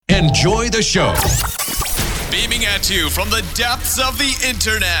Enjoy the show. Beaming at you from the depths of the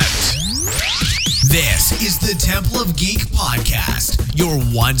internet. This is the Temple of Geek podcast, your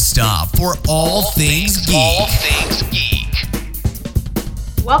one stop for all things geek.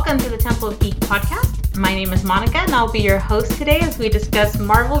 Welcome to the Temple of Geek podcast. My name is Monica, and I'll be your host today as we discuss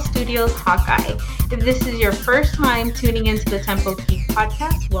Marvel Studios' Hawkeye. If this is your first time tuning into the Temple of Geek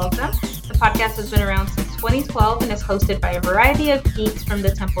podcast, welcome. The podcast has been around since 2012 and is hosted by a variety of geeks from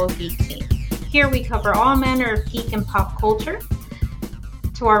the Temple of Geek team. Here we cover all manner of geek and pop culture.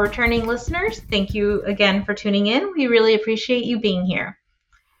 To our returning listeners, thank you again for tuning in. We really appreciate you being here.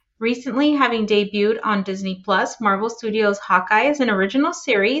 Recently, having debuted on Disney+, Marvel Studios' Hawkeye is an original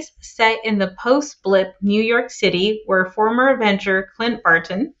series set in the post-blip New York City where former Avenger Clint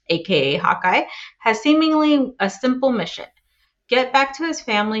Barton, aka Hawkeye, has seemingly a simple mission: get back to his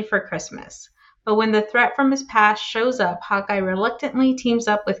family for Christmas. But when the threat from his past shows up, Hawkeye reluctantly teams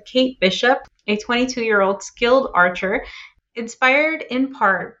up with Kate Bishop, a 22-year-old skilled archer. Inspired in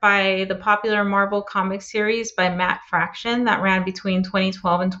part by the popular Marvel comic series by Matt Fraction that ran between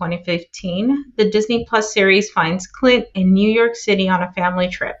 2012 and 2015, the Disney Plus series finds Clint in New York City on a family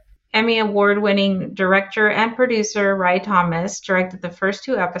trip. Emmy Award-winning director and producer Ry Thomas directed the first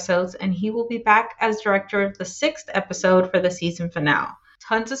 2 episodes, and he will be back as director of the 6th episode for the season finale.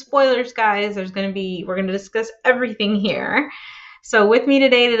 Tons of spoilers, guys. We're going to discuss everything here. So with me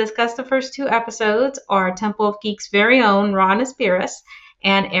today to discuss the first 2 episodes are Temple of Geek's very own Ron Aspiris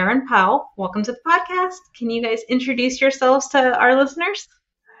and Aaron Powell. Welcome to the podcast. Can you guys introduce yourselves to our listeners?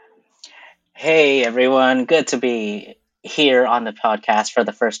 Hey everyone, good to be here on the podcast for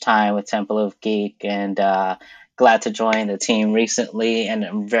the first time with Temple of Geek, and glad to join the team recently, and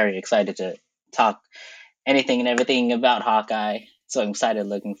I'm very excited to talk anything and everything about Hawkeye. So I'm excited,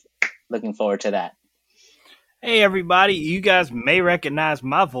 looking forward to that. Hey everybody, you guys may recognize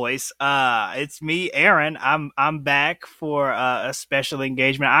my voice. It's me, Aaron. I'm back for a special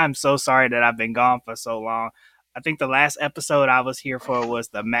engagement. I'm so sorry that I've been gone for so long. I think the last episode I was here for was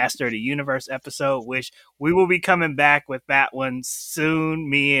the Master of the Universe episode, which we will be coming back with that one soon,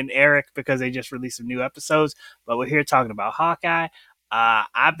 me and Eric, because they just released some new episodes. But we're here talking about Hawkeye.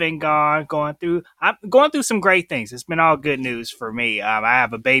 I've been going through some great things. It's been all good news for me. I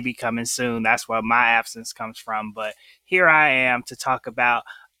have a baby coming soon. That's where my absence comes from. But here I am to talk about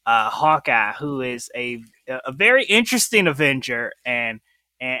Hawkeye, who is a very interesting Avenger, and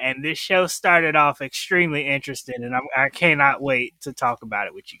this show started off extremely interesting, and I cannot wait to talk about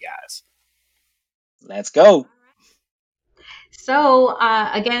it with you guys. Let's go. So,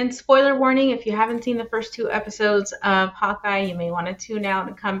 again, spoiler warning, if you haven't seen the first 2 episodes of Hawkeye, you may want to tune out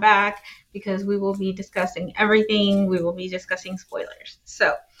and come back because we will be discussing everything. We will be discussing spoilers.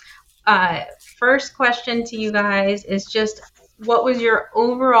 So, first question to you guys is just, what was your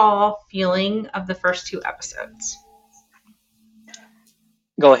overall feeling of the first 2 episodes?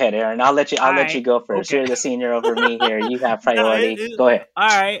 Go ahead, Aaron. I'll let you go first. Okay. You're the senior over me here. You have priority. Go ahead. All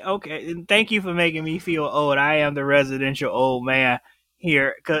right. Okay. And thank you for making me feel old. I am the residential old man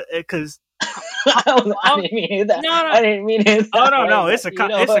here because I didn't mean that. No. I didn't mean it. No. It's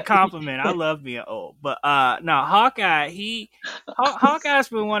a compliment. I love being old. But no, Hawkeye. Hawkeye's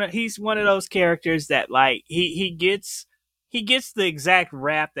been he's one of those characters that like he gets the exact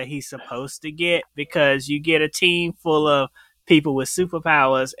rap that he's supposed to get, because you get a team full of people with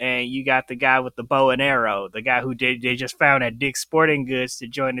superpowers, and you got the guy with the bow and arrow, the guy who they just found at Dick's Sporting Goods to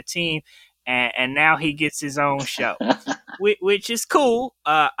join the team, and now he gets his own show, which is cool.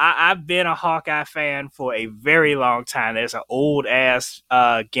 I've been a Hawkeye fan for a very long time. There's an old ass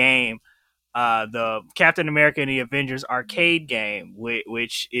game, the Captain America and the Avengers arcade game,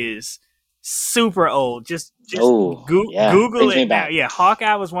 which is super old. Just Google it now. Yeah,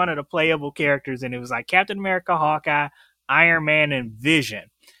 Hawkeye was one of the playable characters, and it was like Captain America, Hawkeye, Iron Man, and Vision,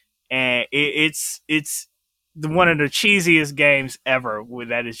 and it's one of the cheesiest games ever,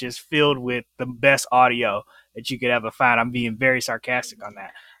 that is just filled with the best audio that you could ever find. I'm being very sarcastic on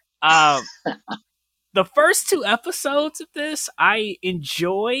that. The first 2 episodes of this I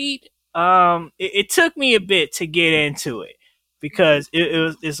enjoyed. It took me a bit to get into it, because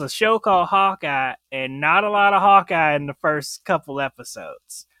it's a show called Hawkeye, and not a lot of Hawkeye in the first couple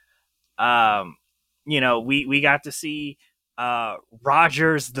episodes. We got to see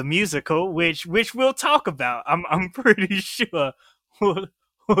Rogers the musical, which we'll talk about. I'm pretty sure we'll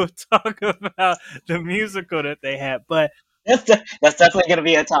talk about the musical that they had, but that's definitely going to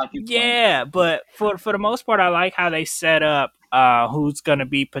be a talking point. Yeah, but for the most part, I like how they set up who's going to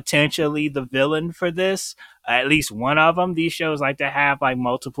be potentially the villain for this. At least one of them. These shows like to have like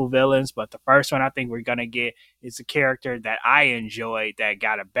multiple villains, but the first one I think we're going to get is a character that I enjoyed that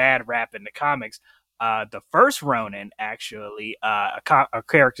got a bad rap in the comics. The first Ronin, actually, a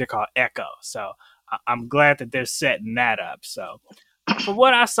character called Echo. So I'm glad that they're setting that up. So for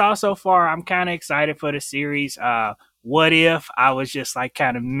what I saw so far, I'm kind of excited for the series. What If I was just like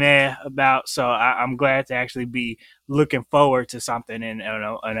kind of meh about, so I'm glad to actually be looking forward to something in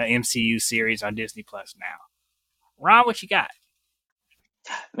an MCU series on Disney Plus now. Ron, what you got?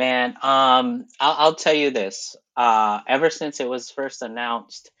 Man, I'll tell you this. Ever since it was first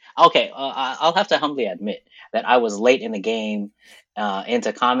announced, okay, I'll have to humbly admit that I was late in the game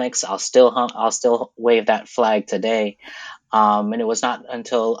into comics. I'll still wave that flag today. And it was not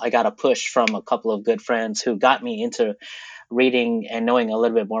until I got a push from a couple of good friends who got me into reading and knowing a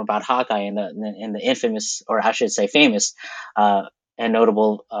little bit more about Hawkeye and the infamous, or I should say famous, and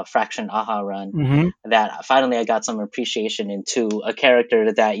notable Fraction Aha run, that finally I got some appreciation into a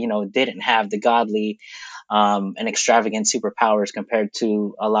character that didn't have the godly and extravagant superpowers compared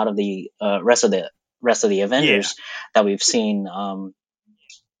to a lot of the rest of the Avengers that we've seen on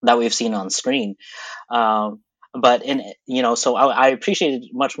screen. But so I appreciated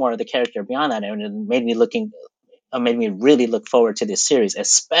much more of the character beyond that, and it made me really look forward to this series,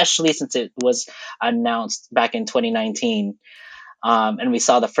 especially since it was announced back in 2019. And we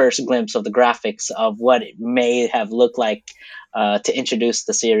saw the first glimpse of the graphics of what it may have looked like to introduce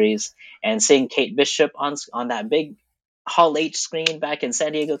the series, and seeing Kate Bishop on that big Hall H screen back in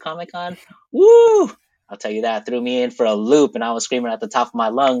San Diego Comic-Con. Woo! I'll tell you, that threw me in for a loop, and I was screaming at the top of my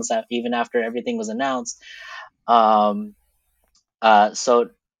lungs even after everything was announced. So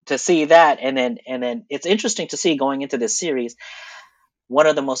to see that, and then it's interesting to see going into this series, one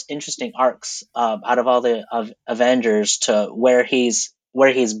of the most interesting arcs out of all the Avengers to where he's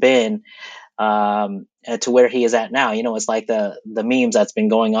been, to where he is at now. It's like the memes that's been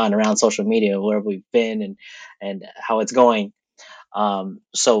going on around social media, where we've been and how it's going.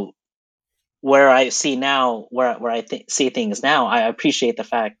 So where I see now, where I see things now, I appreciate the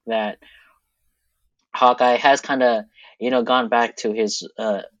fact that Hawkeye has kind of gone back to his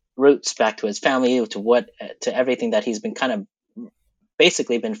roots, back to his family, to everything that he's been kind of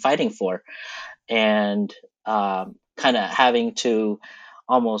basically been fighting for, and kind of having to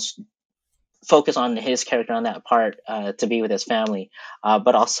almost focus on his character on that part, to be with his family,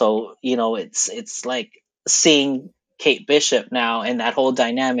 but also it's like seeing Kate Bishop now, and that whole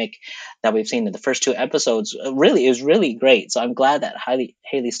dynamic that we've seen in the first two episodes really is really great. So I'm glad that Haley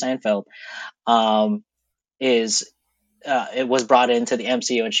Steinfeld it was brought into the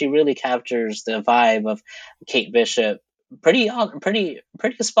MCU, and she really captures the vibe of Kate Bishop pretty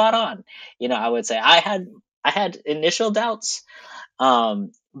spot on. I would say I had initial doubts,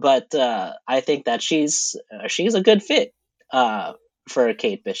 but I think that she's a good fit for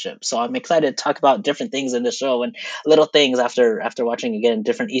Kate Bishop. So I'm excited to talk about different things in the show, and little things after watching again,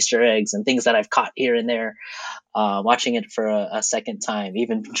 different Easter eggs and things that I've caught here and there, watching it for a second time,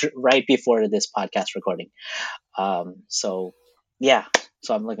 even right before this podcast recording. So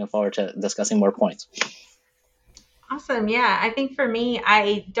I'm looking forward to discussing more points. Awesome. Yeah, I think for me,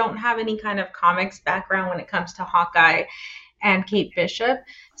 I don't have any kind of comics background when it comes to Hawkeye and Kate Bishop.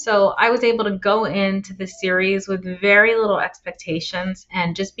 So I was able to go into the series with very little expectations,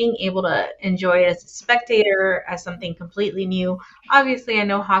 and just being able to enjoy it as a spectator, as something completely new. Obviously, I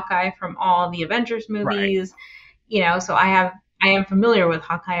know Hawkeye from all the Avengers movies, so I am familiar with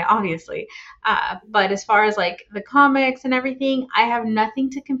Hawkeye, obviously. But as far as like the comics and everything, I have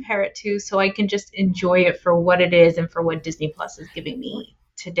nothing to compare it to, so I can just enjoy it for what it is and for what Disney Plus is giving me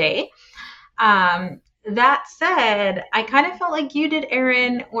today. That said, I kind of felt like you did,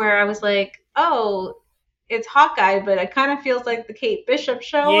 Aaron, where I was like, oh, it's Hawkeye, but it kind of feels like the Kate Bishop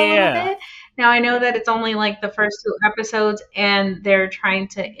show a little bit. Now, I know that it's only like the first two episodes, and they're trying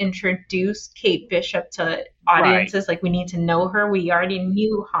to introduce Kate Bishop to audiences. Like, we need to know her. We already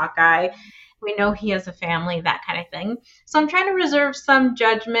knew Hawkeye. We know he has a family, that kind of thing. So I'm trying to reserve some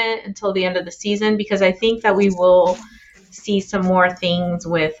judgment until the end of the season, because I think that we will see some more things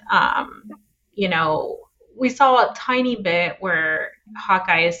with, we saw a tiny bit where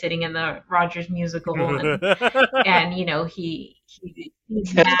Hawkeye is sitting in the Rogers musical, and he's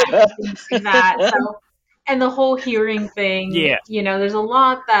that. So, and the whole hearing thing, there's a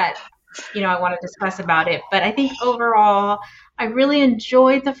lot that I want to discuss about it. But I think overall, I really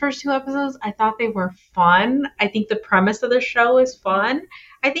enjoyed the first two episodes. I thought they were fun. I think the premise of the show is fun.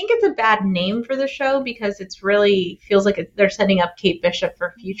 I think it's a bad name for the show, because it's really feels like they're setting up Kate Bishop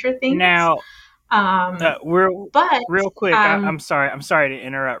for future things. Now, But real quick, I'm sorry to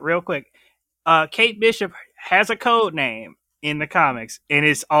interrupt. Real quick, Kate Bishop has a code name in the comics, and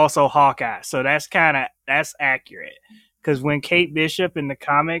it's also Hawkeye. So that's accurate. Because when Kate Bishop was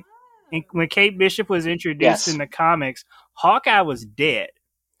introduced in Yes. the comics, Hawkeye was dead.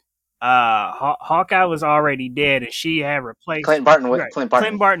 Hawkeye was already dead, and she had replaced. Right, Clint Clint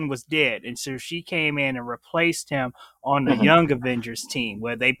Barton. Barton was dead, and so she came in and replaced him on the Young Avengers team,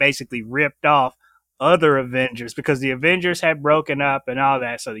 where they basically ripped off other Avengers because the Avengers had broken up and all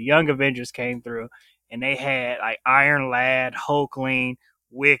that. So the Young Avengers came through, and they had like Iron Lad, Hulkling,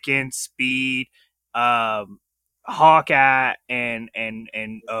 Wiccan, Speed, Hawkeye, and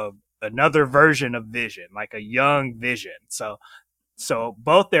another version of Vision, like a young Vision. So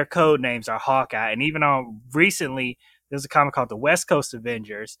both their code names are Hawkeye, and even on recently, there's a comic called the West Coast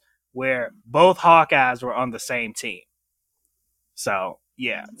Avengers where both Hawkeyes were on the same team. So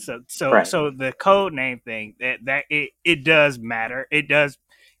yeah, so the code name thing that it does matter. It does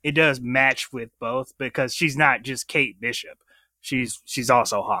match with both because she's not just Kate Bishop. She's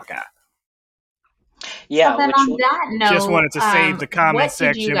also Hawkeye. Yeah. then on that note, Just wanted to save the comment what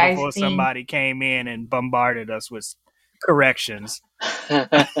did you section guys before think? somebody came in and bombarded us with corrections. So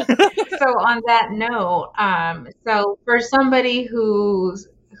on that note, so for somebody who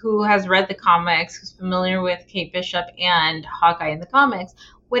has read the comics, who's familiar with Kate Bishop and Hawkeye in the comics,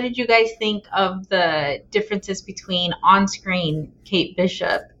 what did you guys think of the differences between on-screen Kate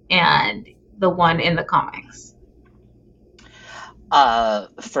Bishop and the one in the comics?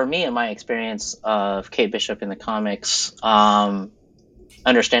 For me, in my experience of Kate Bishop in the comics,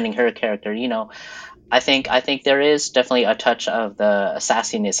 understanding her character, I think there is definitely a touch of the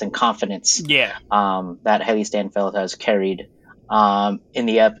sassiness and confidence, that Haley Stanfield has carried, in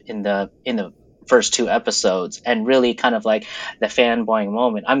the first two episodes, and really kind of like the fanboying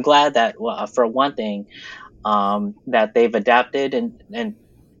moment. I'm glad that, for one thing, that they've adapted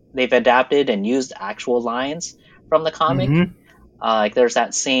and used actual lines from the comic. Mm-hmm. Like there's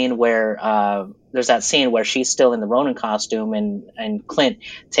that scene where she's still in the Ronin costume, and Clint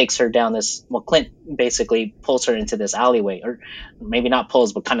takes her down this. Well, Clint basically pulls her into this alleyway, or maybe not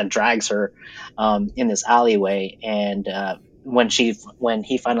pulls, but kind of drags her in this alleyway. And when he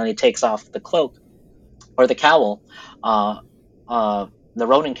finally takes off the cloak or the cowl, the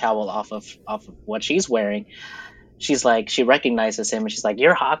Ronin cowl off of what she's wearing, she recognizes him, and she's like,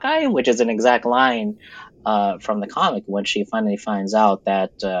 "You're Hawkeye," which is an exact line from the comic when she finally finds out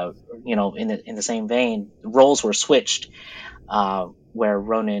that, in the same vein, roles were switched, where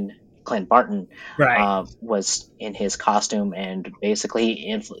Ronin Clint Barton was in his costume, and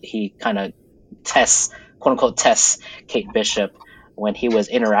basically he kind of quote unquote tests Kate Bishop when he was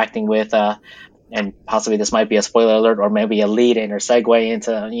interacting with, and possibly this might be a spoiler alert or maybe a lead in or segue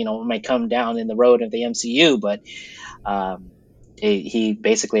into, may come down in the road of the MCU, but he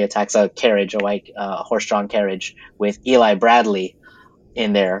basically attacks a carriage, a horse-drawn carriage with Eli Bradley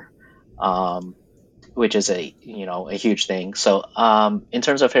in there, which is a huge thing. So in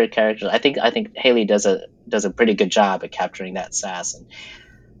terms of her characters, I think Haley does a pretty good job at capturing that sass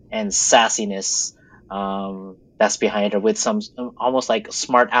and sassiness that's behind her, with some almost like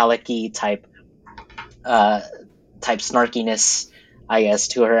smart alecky type snarkiness, I guess,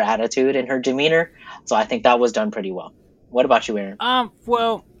 to her attitude and her demeanor. So I think that was done pretty well. What about you, Aaron?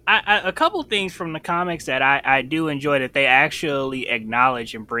 Well, a couple things from the comics that I do enjoy that they actually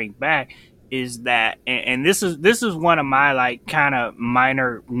acknowledge and bring back is that, and this is one of my like kind of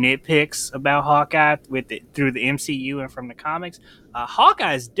minor nitpicks about Hawkeye through the MCU and from the comics.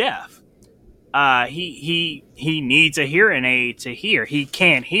 Hawkeye is deaf. He needs a hearing aid to hear. He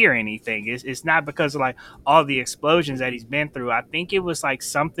can't hear anything. It's not because of like all the explosions that he's been through. I think it was like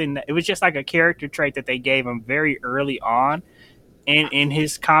it was just like a character trait that they gave him very early on in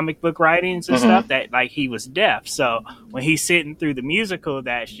his comic book writings and stuff, that like he was deaf. So when he's sitting through the musical,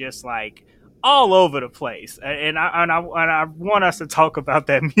 that's just like all over the place. And I want us to talk about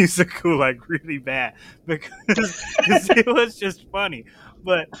that musical like really bad because it was just funny.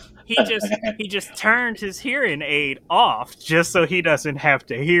 But he just turned his hearing aid off just so he doesn't have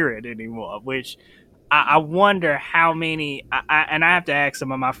to hear it anymore, which I wonder how many, and I have to ask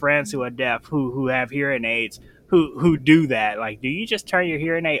some of my friends who are deaf who have hearing aids who do that. Like, do you just turn your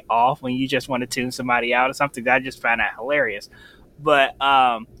hearing aid off when you just want to tune somebody out or something? I just find that hilarious. But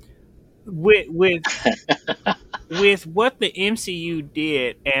with what the MCU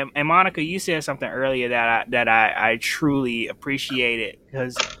did, and Monica, you said something earlier that I truly appreciated,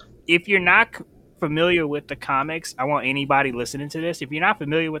 because if you're not familiar with the comics, I want anybody listening to this, if you're not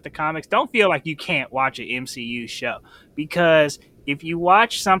familiar with the comics, don't feel like you can't watch an MCU show, because if you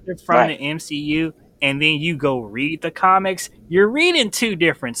watch something from the Right. MCU and then you go read the comics, you're reading two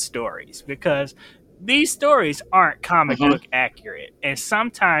different stories because these stories aren't comic Hmm. book accurate, and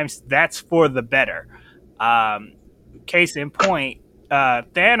sometimes that's for the better. Um, Case in point,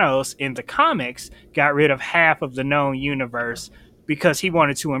 Thanos in the comics got rid of half of the known universe because he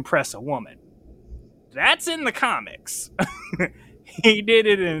wanted to impress a woman. That's in the comics. He did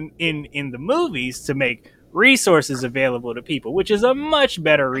it in the movies to make resources available to people, which is a much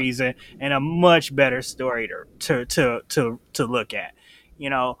better reason and a much better story to look at. You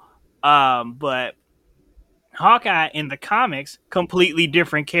know, but Hawkeye in the comics, completely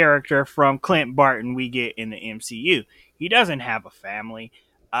different character from Clint Barton we get in the MCU. He doesn't have a family.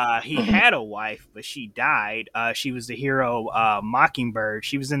 He Hmm. had a wife, but she died. She was the hero Mockingbird.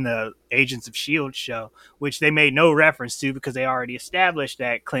 She was in the Agents of S.H.I.E.L.D. show, which they made no reference to because they already established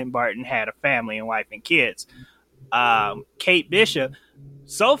that Clint Barton had a family and wife and kids. Kate Bishop,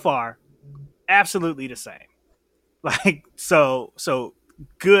 so far, absolutely the same. So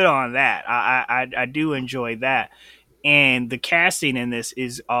good on that. I do enjoy that, and the casting in this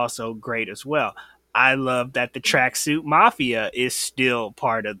is also great as well. I love that the tracksuit mafia is still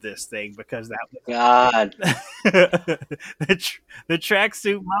part of this thing because that God, was the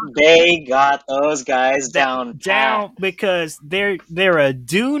tracksuit they got those guys that down pat. down because they're a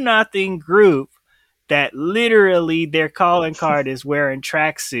do nothing group that literally their calling card is wearing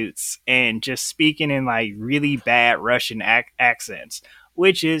tracksuits and just speaking in like really bad Russian accents,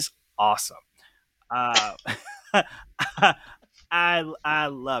 which is awesome. Uh, I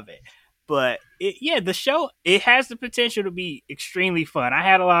love it. But yeah, the show it has the potential to be extremely fun. I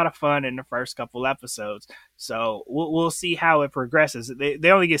had a lot of fun in the first couple episodes, so we'll see how it progresses. They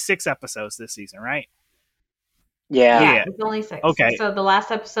only get 6 episodes this season, right? Yeah. Yeah, Yeah. it's only 6. Okay. So the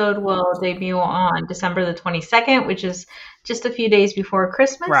last episode will debut on December the 22nd, which is just a few days before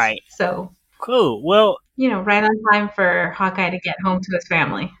Christmas. Right. So, Cool. Well, right on time for Hawkeye to get home to his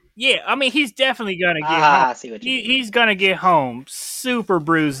family. yeah. I mean, he's definitely gonna get home. Ah, I see what you did there. He's gonna get home super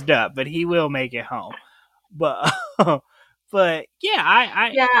bruised up, but he will make it home. But but yeah,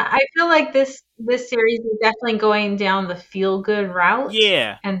 Yeah, I feel like this series is definitely going down the feel good route.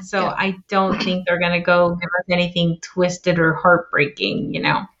 yeah. And so Yeah. I don't think they're going to go give us anything twisted or heartbreaking.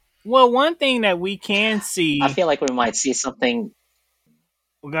 Well, one thing that we can I see. feel like we might see something.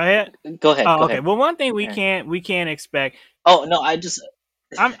 Go ahead. Go ahead. Oh, Go okay. ahead. Well, one thing we Yeah. can't expect. Oh no, I just.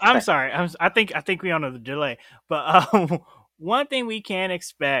 I'm sorry. I think we on the delay, but one thing we can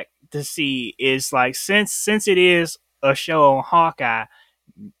expect to see is like since it is a show on Hawkeye,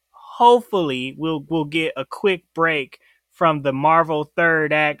 hopefully we'll get a quick break from the Marvel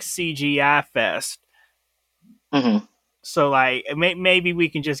third act CGI fest. Hmm. So like maybe we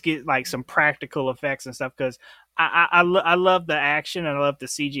can just get like some practical effects and stuff because I love the action and I love the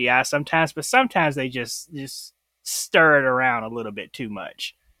CGI sometimes, but sometimes they just stir it around a little bit too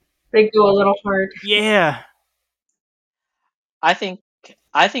much. They go a little hard. Yeah. I think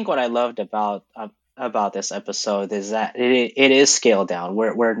I think what I loved about this episode is that it is scaled down.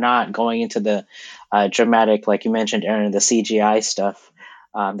 We're not going into the dramatic, like you mentioned, Aaron, the CGI stuff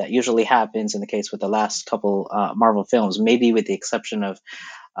that usually happens in the case with the last couple Marvel films, maybe with the exception of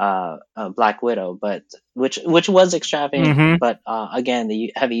Black Widow, but which was extravagant. Mm-hmm. But again,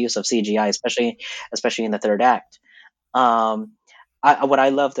 the heavy use of CGI, especially in the third act. Um, what I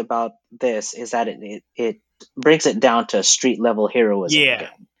loved about this is that it brings it down to street level heroism Yeah.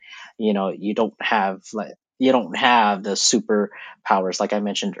 again. You don't have the superpowers like I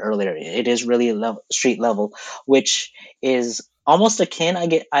mentioned earlier. It is really street level, which is almost akin,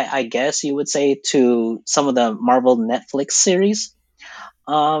 I guess you would say, to some of the Marvel Netflix series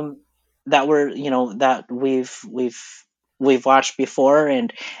um, that were that we've watched before,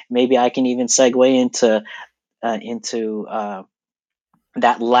 and maybe I can even segue into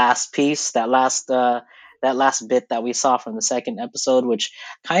that last piece, that last bit that we saw from the second episode, which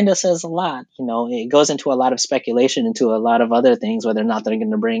kind of says a lot. It goes into a lot of speculation into a lot of other things, whether or not they're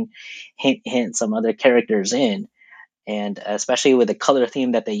going to bring hint some other characters in, and especially with the color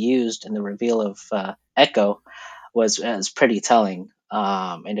theme that they used in the reveal of Echo was pretty telling.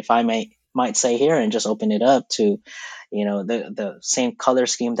 And if I might say here and just open it up to, the same color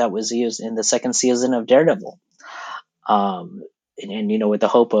scheme that was used in the second season of Daredevil, and with the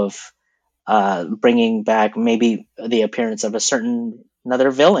hope of bringing back maybe the appearance of a certain another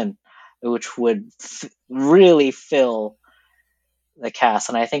villain, which would really fill the cast.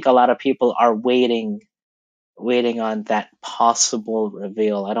 And I think a lot of people are waiting on that possible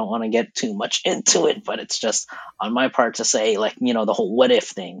reveal. I don't want to get too much into it, but it's just on my part to say, like, the whole what if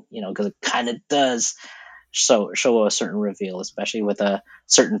thing, because it kind of does show a certain reveal, especially with a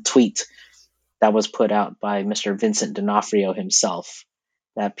certain tweet that was put out by Mr. Vincent D'Onofrio himself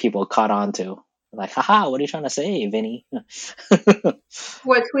that people caught on to. Like, haha, what are you trying to say, Vinny?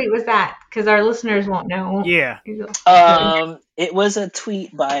 What tweet was that? Because our listeners won't know. Yeah. It was a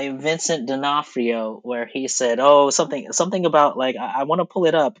tweet by Vincent D'Onofrio where he said, "Oh, something about like I want to pull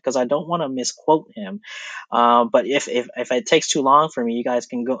it up because I don't want to misquote him. But if it takes too long for me, you guys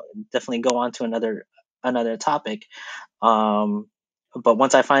can definitely go on to another topic. But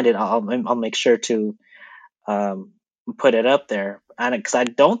once I find it, I'll make sure to um, put it up there. And because I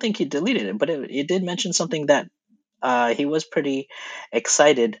don't think he deleted it, but it did mention something that he was pretty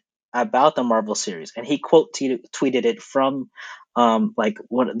excited about the Marvel series, and he tweeted it from like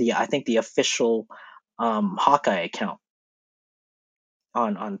I think the official Hawkeye account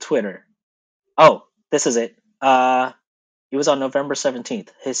on Twitter. Oh, this is it. It was on November 17th.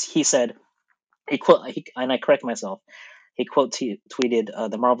 He said and I correct myself. He tweeted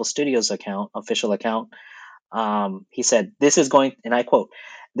the Marvel Studios official account. He said, "This is going," and I quote,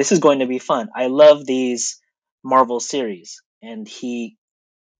 "This is going to be fun. I love these Marvel series," and he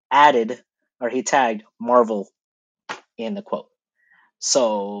added or he tagged Marvel in the quote.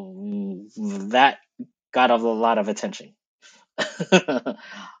 So that got a lot of attention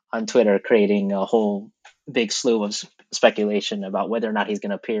on Twitter, creating a whole big slew of speculation about whether or not he's going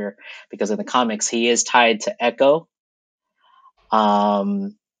to appear, because in the comics he is tied to Echo.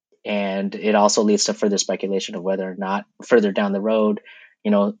 And it also leads to further speculation of whether or not further down the road,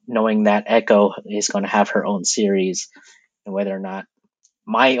 knowing that Echo is going to have her own series, and whether or not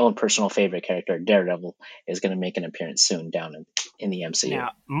my own personal favorite character, Daredevil, is going to make an appearance soon down in the MCU.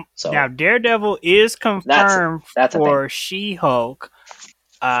 Now Daredevil is confirmed that's for She-Hulk.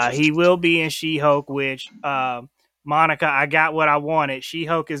 He will be in She-Hulk, which Monica, I got what I wanted.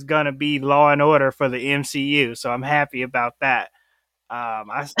 She-Hulk is going to be Law and Order for the MCU, so I'm happy about that.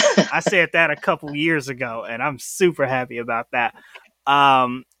 I said that a couple years ago, and I'm super happy about that.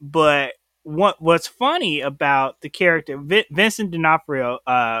 But what's funny about the character, Vincent D'Onofrio,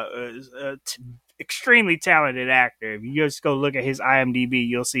 is extremely talented actor. If you just go look at his IMDb,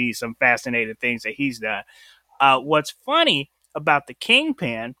 you'll see some fascinating things that he's done. What's funny about the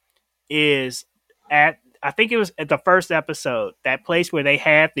Kingpin is I think it was at the first episode, that place where they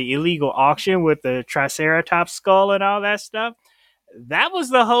had the illegal auction with the Triceratops skull and all that stuff. That was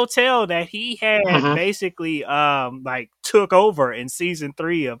the hotel that he had basically like took over in season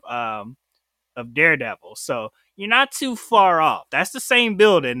 3 of Daredevil. So you're not too far off. That's the same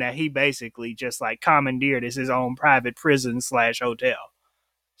building that he basically just like commandeered as his own private prison / hotel.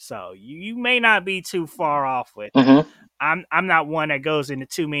 So you may not be too far off with it. I'm not one that goes into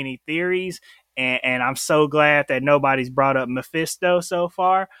too many theories, and I'm so glad that nobody's brought up Mephisto so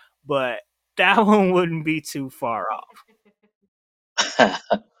far, but that one wouldn't be too far off.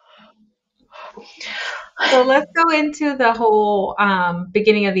 So let's go into the whole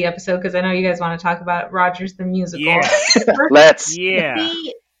beginning of the episode, because I know you guys want to talk about Rogers the musical. Yeah. Let's. Yeah.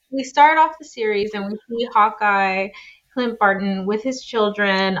 We start off the series and we see Hawkeye, Clint Barton, with his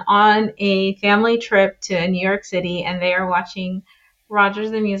children on a family trip to New York City, and they are watching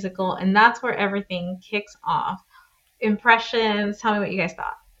Rogers the musical, and that's where everything kicks off. Impressions, tell me what you guys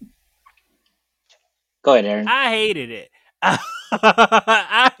thought. Go ahead, Aaron. I hated it.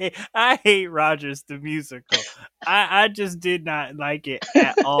 I hate Rogers the musical. I just did not like it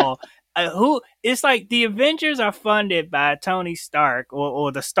at all. It's like the Avengers are funded by Tony Stark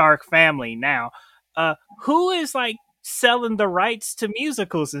or the Stark family now. Who is like selling the rights to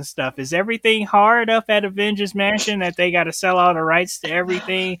musicals and stuff? Is everything hard up at Avengers Mansion that they got to sell all the rights to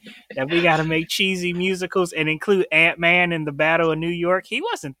everything, that we got to make cheesy musicals and include Ant-Man in the Battle of New York? He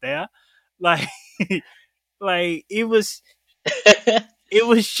wasn't there. Like it was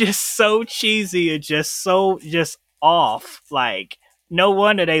just so cheesy and just off. Like, no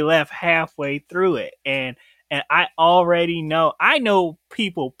wonder they left halfway through it. And I know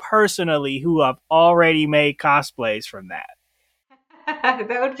people personally who have already made cosplays from that. That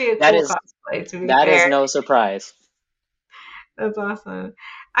would be a cool cosplay, to be fair. That is no surprise. That's awesome.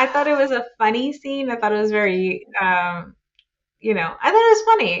 I thought it was a funny scene. I thought it was very I thought it was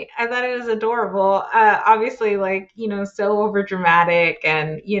funny. I thought it was adorable. Obviously, so over dramatic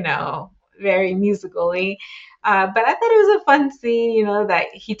and, very musically. But I thought it was a fun scene, that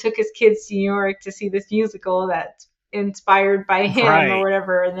he took his kids to New York to see this musical that's inspired by him or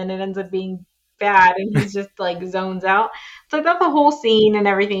whatever. And then it ends up being bad and he's just like zones out. So I thought the whole scene and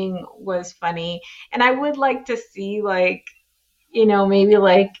everything was funny. And I would like to see maybe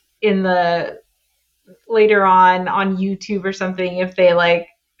in the later on YouTube or something, if they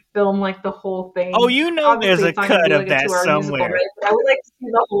film like the whole Oh, thing. you know there's Obviously, a it's not going to cut be of like a that 2-hour musical, somewhere. right? But I would like to see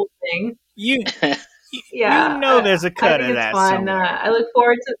the whole thing. You you Yeah, know there's a I cut think of it's that fun. somewhere. I look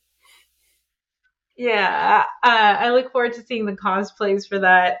forward to. Yeah, I look forward to seeing the cosplays for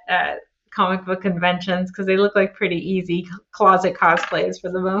that at comic book conventions because they look like pretty easy closet cosplays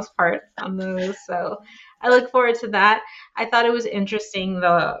for the most part on those. So I look forward to that. I thought it was interesting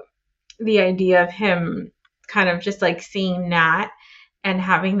the idea of him kind of just like seeing Nat and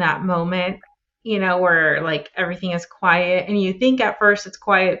having that moment, where like everything is quiet and you think at first it's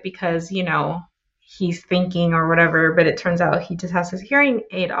quiet because, he's thinking or whatever, but it turns out he just has his hearing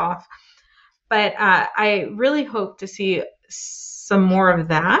aid off. But I really hope to see some more of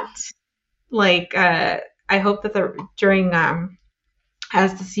that. Like, I hope that during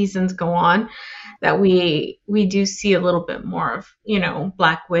as the seasons go on, that we do see a little bit more of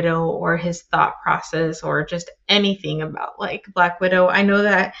Black Widow or his thought process or just anything about like Black Widow. I know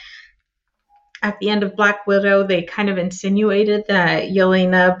that at the end of Black Widow, they kind of insinuated that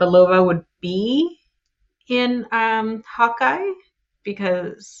Yelena Belova would be in Hawkeye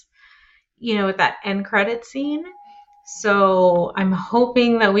because with that end credit scene. So I'm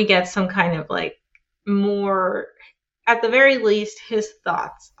hoping that we get some kind of like more, at the very least, his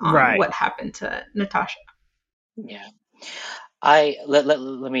thoughts on Right. what happened to Natasha. Yeah.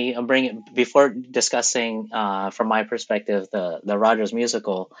 Let me bring it before discussing from my perspective the Rogers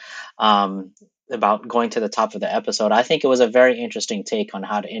musical, um, about going to the top of the episode. I think it was a very interesting take on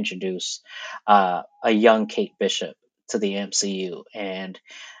how to introduce a young Kate Bishop to the MCU, and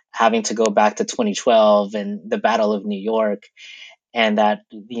having to go back to 2012 and the Battle of New York, and that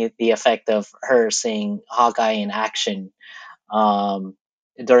the effect of her seeing Hawkeye in action, um,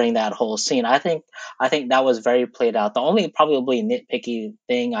 during that whole scene. I think that was very played out. The only probably nitpicky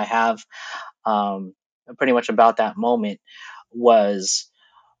thing I have, um, pretty much about that moment, was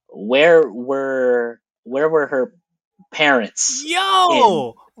where were her parents in,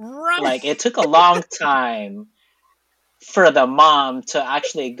 Yo, right. like, it took a long time for the mom to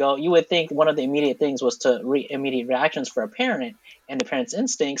actually go. You would think one of the immediate things was to immediate reactions for a parent, and the parent's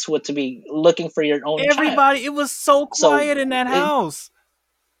instincts would to be looking for your own child. Everybody, it was so So quiet in that it, house.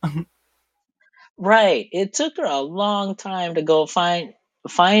 right, it took her a long time to go find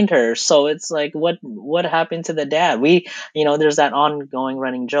her. So it's like, what happened to the dad? There's that ongoing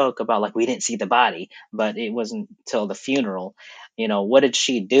running joke about, like, we didn't see the body, but it wasn't till the funeral. What did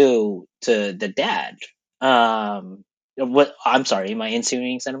she do to the dad? What I'm sorry, am I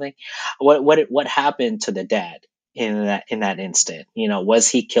insinuating something? What happened to the dad in that instant? Was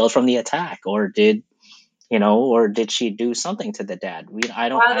he killed from the attack, or did she do something to the dad? Wow,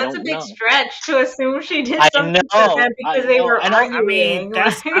 I that's a don't big know. stretch to assume she did I something to know, them I because they know, were and I mean, arguing.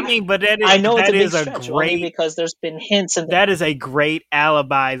 that's. I Like, mean, but I know it's a that big is a stretch, only great. because there's been hints in the. That is a great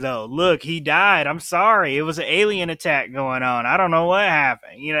alibi, though. Look, he died. I'm sorry. It was an alien attack going on. I don't know what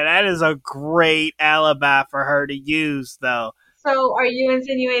happened. That is a great alibi for her to use, though. so are you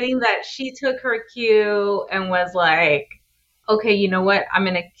insinuating that she took her cue and was like, okay, you know what? I'm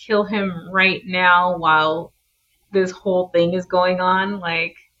gonna kill him right now while this whole thing is going on,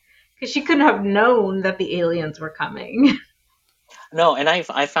 like, because she couldn't have known that the aliens were coming. No, and I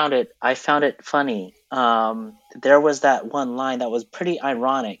found it funny. There was that one line that was pretty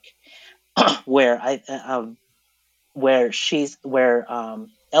ironic, where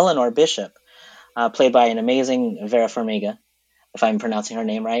Eleanor Bishop, played by an amazing Vera Farmiga, if I'm pronouncing her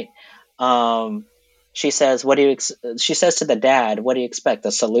name right. Um, she says, she says to the dad, "What do you expect?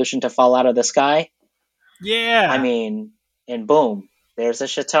 The solution to fall out of the sky?" I Yeah. mean, and boom, there's a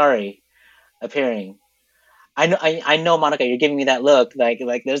Shatari appearing. I know, Monica, you're giving me that look, like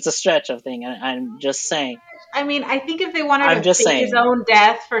there's a stretch of thing, and I'm just saying. I mean, I think if they wanted I'm to just fake his saying. own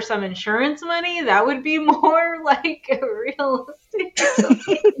death for some insurance money, that would be more like realistic or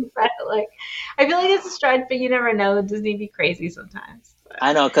something. But like, I feel like it's a stretch, but you never know. Disney be crazy sometimes.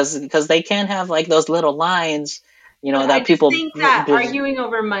 I know, because they can't have like those little lines, But I that just people. think that arguing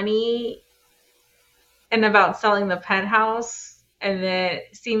over money and about selling the penthouse, and then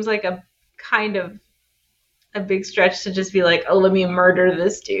it seems like a kind of a big stretch to just be like, oh, let me murder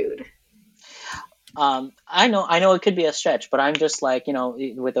this dude. I know it could be a stretch, but I'm just like,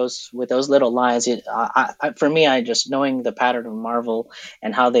 with those little lines. For me, I just knowing the pattern of Marvel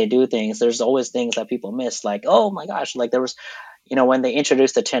and how they do things. There's always things that people miss, like, oh my gosh, like there was, when they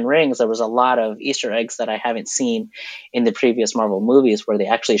introduced the Ten Rings, there was a lot of Easter eggs that I haven't seen in the previous Marvel movies, where they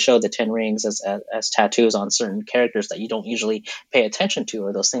actually showed the Ten Rings as tattoos on certain characters that you don't usually pay attention to,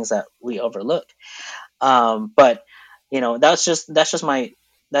 or those things that we overlook. But that's just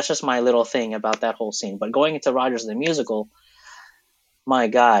my little thing about that whole scene. But going into Rogers the musical, My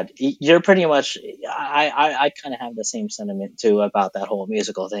God, you're pretty much. I kind of have the same sentiment too about that whole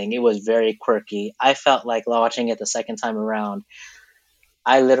musical thing. It was very quirky. I felt like watching it the second time around.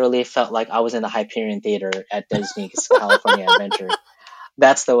 I literally felt like I was in the Hyperion Theater at Disney's California Adventure.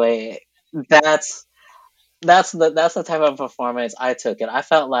 That's the way. That's that's the type of performance I took. And I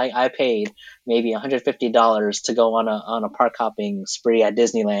felt like I paid maybe $150 to go on a park hopping spree at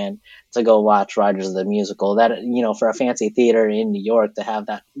Disneyland to go watch Riders the Musical. That, for a fancy theater in New York to have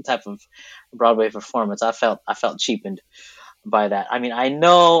that type of Broadway performance, I felt cheapened by that. I mean, I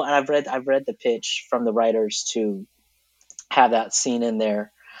know, and I've read the pitch from the writers to have that scene in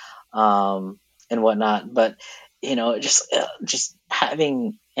there, and whatnot, but just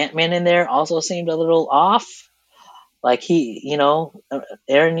having Ant-Man in there also seemed a little off. Like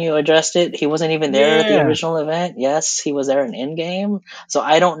Aaron, you addressed it. He wasn't even there at the Yeah, original event. Yes, he was there in Endgame. So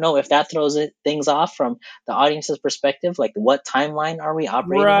I don't know if that throws things off from the audience's perspective. Like, what timeline are we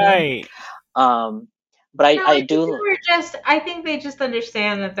operating in? right. Um, but I, No, I I think do. I think they just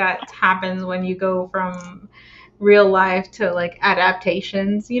understand that that happens when you go from real life to like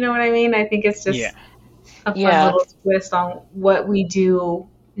adaptations. You know what I mean? I think it's Yeah. just a fun Yeah, little twist on what we do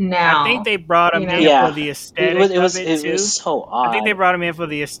I think now. they brought You him know? in for yeah. the It aesthetic was it of was it it was too. so I think they odd. brought him in for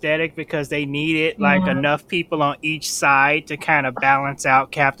the aesthetic because they needed like Mhm. enough people on each side to kind of balance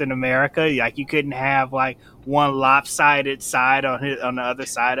out Captain America. Like you couldn't have like one lopsided side on the other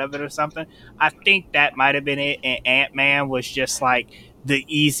side of it or something. I think that might have been it. And Ant Man was just like the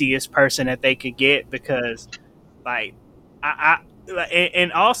easiest person that they could get because like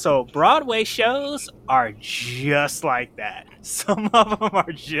and also Broadway shows are just like that. Some of them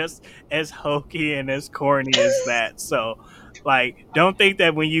are just as hokey and as corny as that. So like don't think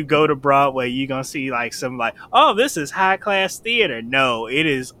that when you go to Broadway you're gonna see like some like, oh, this is high class theater. No, it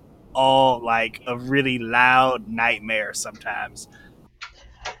is all like a really loud nightmare sometimes.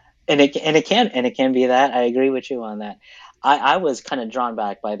 And it can be that. I agree with you on that. I was kind of drawn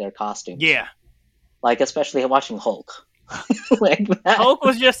back by their costumes, Yeah. like especially watching Hulk. Like that. Hulk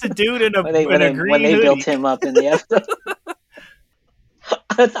was just a dude in a when they when they when green they built hoodie. him up in the episode.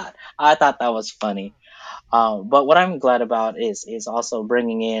 I thought that was funny. But what I'm glad about is also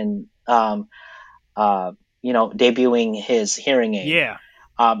bringing in uh, debuting his hearing aid. Yeah.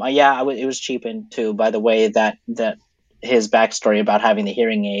 Yeah, it was cheapened too by the way that his backstory about having the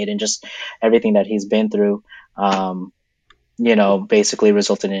hearing aid and just everything that he's been through. Um, basically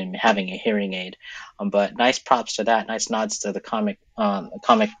resulted in him having a hearing aid. But nice props to that. Nice nods to the comics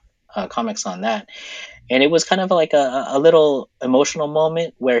on that. And it was kind of like a little emotional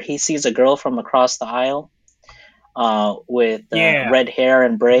moment where he sees a girl from across the aisle with Yeah. red hair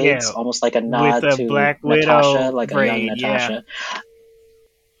and braids, Yeah. almost like a With nod a to Black Natasha, Widow like a young braid, yeah. Natasha.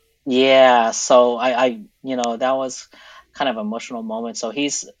 Yeah, so that was kind of emotional moment. So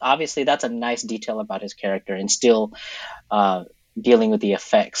he's obviously that's a nice detail about his character, and still uh, dealing with the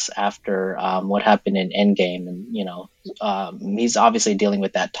effects after what happened in Endgame, and he's obviously dealing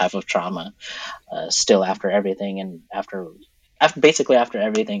with that type of trauma still after everything, and after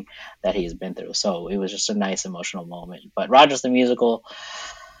everything that he's been through. So it was just a nice emotional moment. But Rogers the Musical,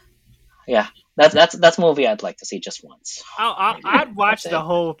 yeah, that's a movie I'd like to see just once. Maybe I'd that's watch the it.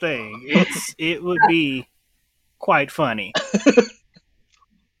 whole thing. It would be quite funny.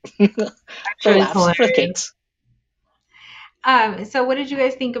 For Sure, it's laughs, for hilarious. kicks. So what did you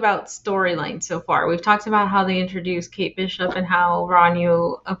guys think about storyline so far? We've talked about how they introduced Kate Bishop and how Ron,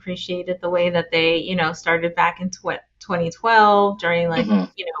 you appreciated the way that they, started back in 2012 during like, Hmm.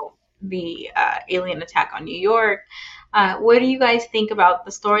 the alien attack on New York. What do you guys think about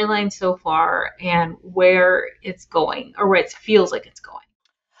the storyline so far and where it's going or where it feels like it's going?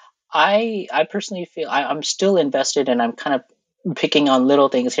 I personally feel I'm still invested, and I'm kind of picking on little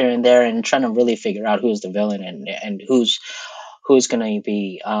things here and there and trying to really figure out who's the villain, and who's going to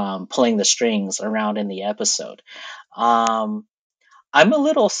be pulling the strings around in the episode. Um, I'm a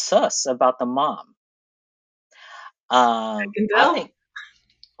little sus about the mom. I can I tell. think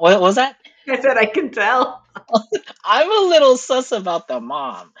what was that? I said I can tell. I'm a little sus about the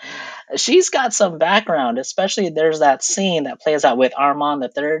mom. She's got some background, especially there's that scene that plays out with Armand the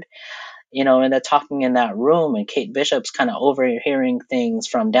Third, and they're talking in that room, and Kate Bishop's kind of overhearing things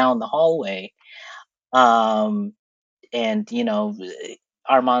from down the hallway. Um, and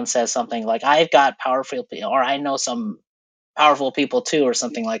Armand says something like, "I've got powerful people, or I know some powerful people too," or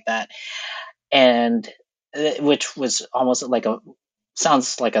something like that, and which was almost like a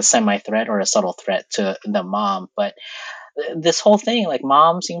sounds like a semi threat or a subtle threat to the mom, but this whole thing, like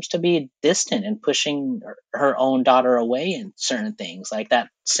mom seems to be distant and pushing her own daughter away in certain things, like that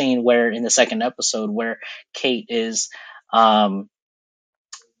scene where in the second episode where Kate is um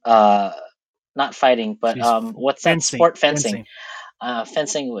uh, not fighting, but She's what's that fencing. sport? Fencing.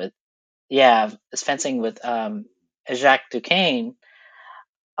 Fencing with, yeah, it's fencing with Jacques Duquesne.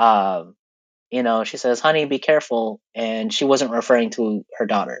 Um, she says, "Honey, be careful," and she wasn't referring to her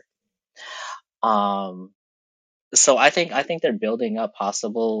daughter. Um, so I think they're building up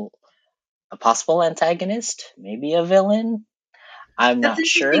a possible antagonist, maybe a villain. I'm That's not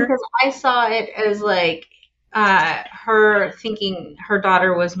interesting sure. because I saw it as like her thinking her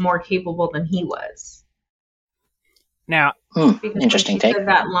daughter was more capable than he was. Now, Because when Interesting she take. said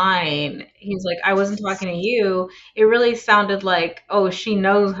that line, he's like, I wasn't talking to you. It really sounded like, oh, she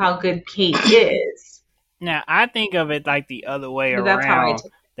knows how good Kate is. now I think of it like the other way But that's how I around.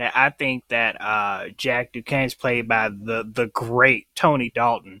 took That I think that Jack Duquesne's played by the great Tony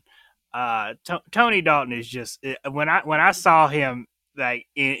Dalton. Tony Dalton is just when I saw him like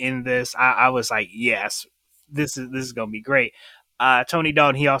in this, I was like, yes, this is gonna be great. Tony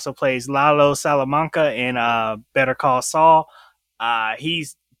Dalton, he also plays Lalo Salamanca in Better Call Saul.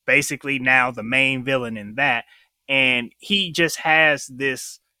 He's basically now the main villain in that, and he just has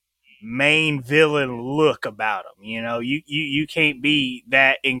this main villain look about him. You can't be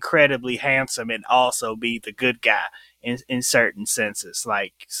that incredibly handsome and also be the good guy in certain senses.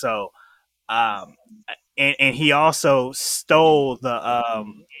 Like so, um, and he also stole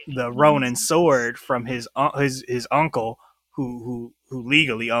the Ronin sword from his uncle who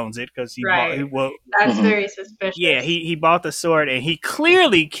legally owns it because he bought right. he well That's Mhm. very yeah, suspicious. he bought the sword and he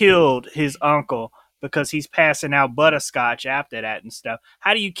clearly killed his uncle because he's passing out butterscotch after that and stuff.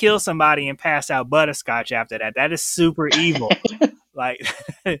 How do you kill somebody and pass out butterscotch after that? That is super evil. Like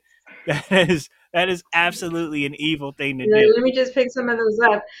that is absolutely an evil thing to do. Let me just pick some of those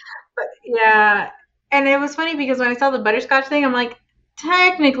up. But yeah, and it was funny because when I saw the butterscotch thing, I'm like,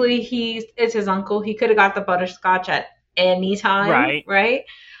 technically, it's his uncle. He could have got the butterscotch at any time, Right. right?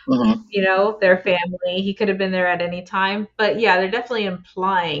 Mhm. Their family. He could have been there at any time. But yeah, they're definitely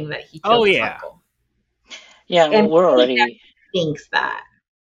implying that he Oh killed his yeah. uncle. Yeah, And well, we're he already thinks that.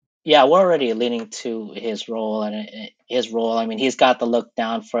 yeah, we're already leaning to his role. I mean, he's got the look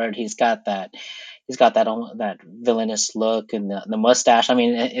down for it. He's got that villainous look and the mustache. I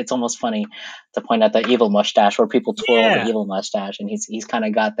mean, it's almost funny to point out the evil mustache where people twirl the Yeah. evil mustache, and he's kind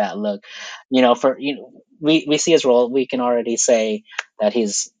of got that look. We see his role. We can already say that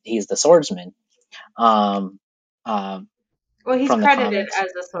he's the swordsman. Um, um, Well, he's from the credited comics.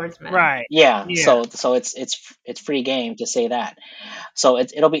 as a swordsman. Right. Yeah, Yeah. so it's free game to say that. So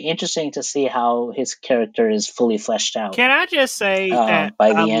it'll be interesting to see how his character is fully fleshed out Can I just say that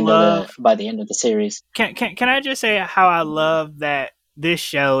I love by the end of the series. can I just say how I love that this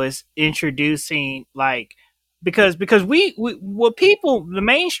show is introducing like because we what people the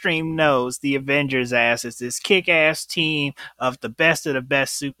mainstream knows the Avengers as is this kick-ass team of the best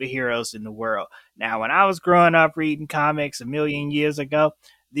superheroes in the world. Now, when I was growing up reading comics a million years ago,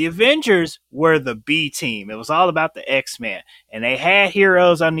 the Avengers were the B team. It was all about the X-Men, and they had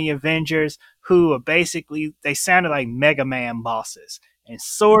heroes on the Avengers who were basically they sounded like Mega Man bosses, and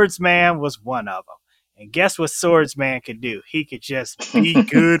Swordsman was one of them. And guess what Swordsman could do? He could just be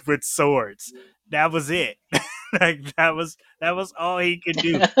good with swords. That was it. Like that was all he could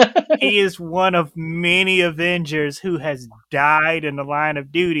do. He is one of many Avengers who has died in the line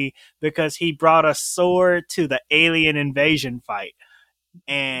of duty because he brought a sword to the alien invasion fight.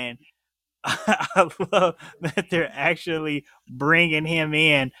 And I love that they're actually bringing him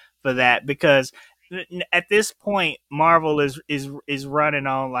in for that because at this point Marvel is running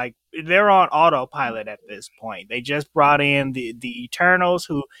on like they're on autopilot at this point. They just brought in the Eternals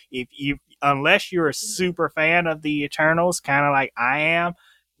who if you unless you're a super fan of the Eternals kind of like I am,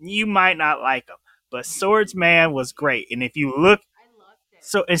 you might not like them. But Swordsman was great. And if you look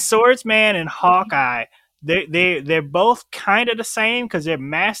so and Swordsman and Hawkeye they're both kind of the same because they're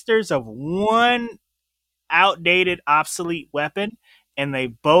masters of one outdated, obsolete weapon, and they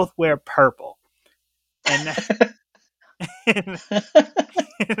both wear purple. And and,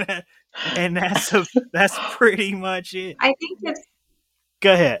 and that's pretty much it. I think it's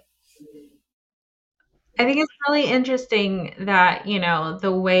Go ahead. I think it's really interesting that,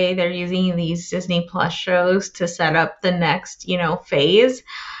 the way they're using these Disney Plus shows to set up the next, phase.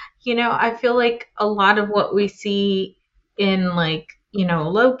 I feel like a lot of what we see in like,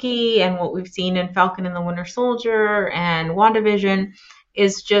 Loki and what we've seen in Falcon and the Winter Soldier and WandaVision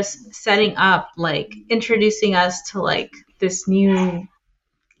is just setting up, like introducing us to like this new,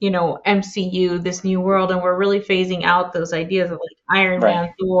 MCU, this new world. And we're really phasing out those ideas of like Iron Right.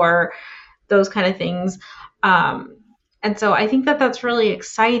 Man, Thor, those kind of things. Um, and so I think that that's really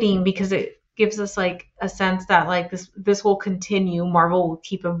exciting because gives us like a sense that like this will continue. Marvel will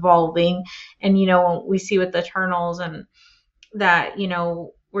keep evolving, and we see with the Eternals and that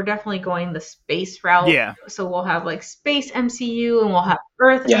we're definitely going the space route. Yeah. So we'll have like space MCU and we'll have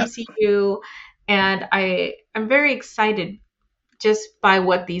Earth Yeah. MCU, and I'm very excited just by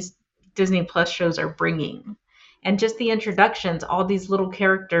what these Disney Plus shows are bringing. And just the introductions, all these little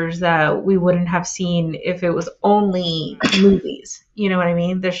characters that we wouldn't have seen if it was only movies. You know what I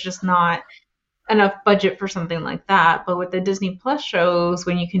mean? There's just not enough budget for something like that. But with the Disney Plus shows,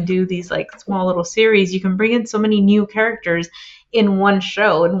 when you can do these like small little series, you can bring in so many new characters in one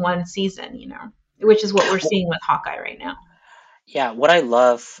show, in one season, which is what we're seeing with Hawkeye right now. Yeah, what I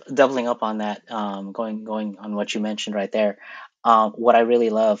love, doubling up on that, going on what you mentioned right there, what I really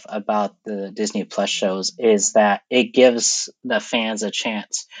love about the Disney Plus shows is that it gives the fans a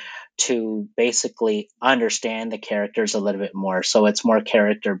chance to basically understand the characters a little bit more. So it's more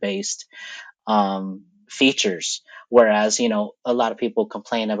character based features. Whereas, a lot of people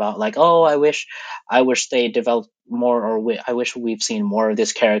complain about like, oh, I wish they developed more, or I wish we've seen more of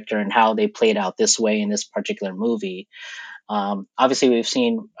this character and how they played out this way in this particular movie. Obviously, we've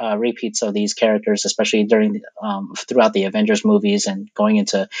seen repeats of these characters, especially throughout the Avengers movies and going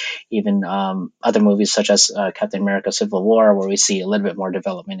into even other movies such as Captain America: Civil War, where we see a little bit more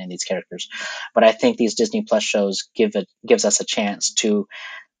development in these characters. But I think these Disney Plus shows gives us a chance to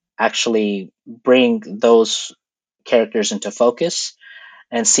actually bring those characters into focus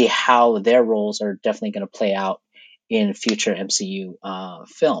and see how their roles are definitely going to play out in future MCU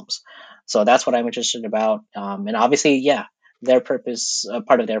films. So that's what I'm interested about. And obviously, yeah,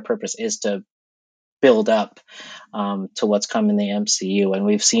 part of their purpose is to build up to what's coming in the MCU. And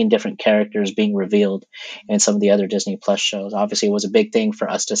we've seen different characters being revealed in some of the other Disney Plus shows. Obviously, it was a big thing for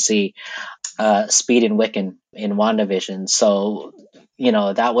us to see Speed and Wiccan in WandaVision. So,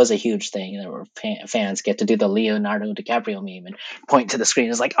 that was a huge thing. There were fans get to do the Leonardo DiCaprio meme and point to the screen.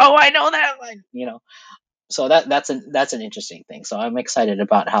 It's like, oh, I know that one, So that's an interesting thing. So I'm excited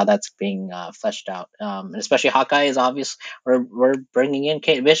about how that's being fleshed out. And especially Hawkeye is obvious. We're bringing in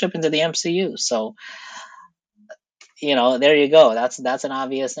Kate Bishop into the MCU. So, there you go. That's an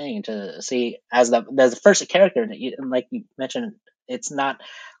obvious thing to see as the first character that like you mentioned. It's not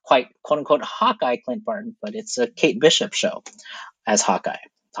quite quote unquote Hawkeye Clint Barton, but it's a Kate Bishop show as Hawkeye.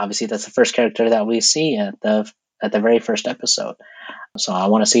 Obviously, that's the first character that we see at the very first episode. So I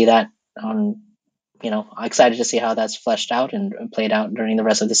want to see that on. I'm excited to see how that's fleshed out and played out during the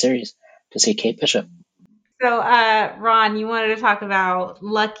rest of the series to see Kate Bishop. So, Ron, you wanted to talk about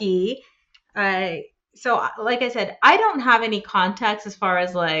Lucky. So, like I said, I don't have any context as far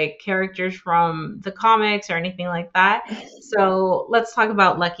as like characters from the comics or anything like that. So, let's talk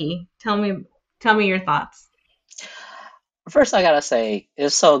about Lucky. Tell me your thoughts. First, I gotta say,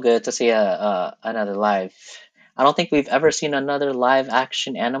 it's so good to see another live. I don't think we've ever seen another live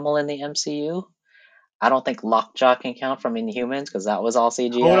action animal in the MCU. I don't think Lockjaw can count from Inhumans because that was all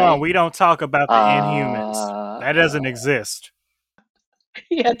CGI. Hold on, we don't talk about the Inhumans. That doesn't exist.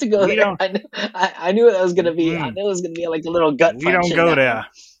 You had to go We there. don't. I knew it was gonna be. I knew it was gonna be like a little gut We punch. don't go there.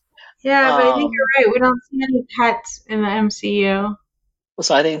 Yeah, but I think you're right. We don't see any pets in the MCU.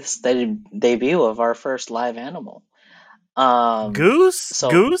 So I think this is the debut of our first live animal. Goose? So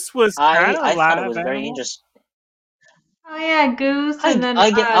Goose was kind of I live thought it was animal. very interesting. Oh yeah, Goose, and then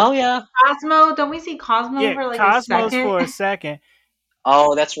oh yeah, Cosmo. Don't we see Cosmo for like Cosmos a second? for a second.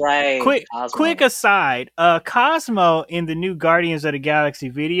 Oh, that's right. Quick aside, Cosmo in the new Guardians of the Galaxy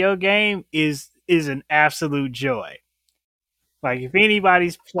video game is an absolute joy. Like if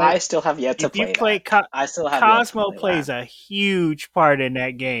anybody's played, I still have yet to play that. I still have Cosmo yet to play plays that. a huge part in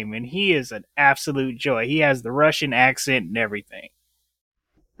that game, and he is an absolute joy. He has the Russian accent and everything.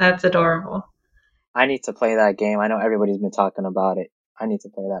 That's adorable. I need to play that game. I know everybody's been talking about it. I need to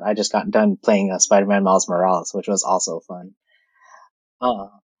play that. I just got done playing Spider-Man Miles Morales, which was also fun. Yeah,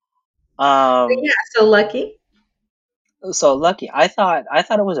 so Lucky. So Lucky, I thought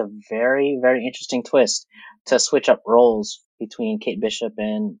it was a very, very interesting twist to switch up roles between Kate Bishop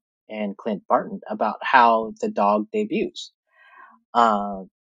and Clint Barton about how the dog debuts. And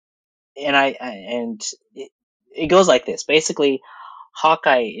it goes like this. Basically,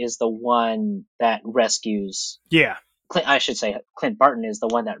 Hawkeye is the one that rescues. Yeah. I should say Clint Barton is the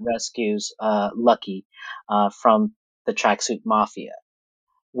one that rescues Lucky from the tracksuit mafia.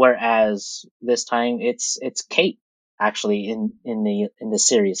 Whereas this time it's Kate actually in the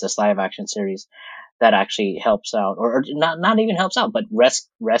series, this live action series, that actually helps out, or not even helps out, but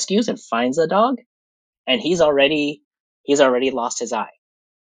rescues and finds the dog, and he's already lost his eye.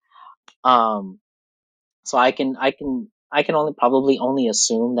 So I can I can probably only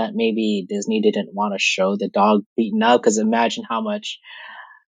assume that maybe Disney didn't want to show the dog beaten up, because imagine how much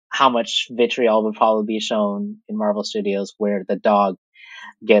vitriol would probably be shown in Marvel Studios where the dog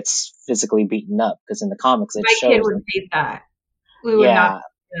gets physically beaten up, because in the comics it My kid shows would them. hate that. We would not Yeah, be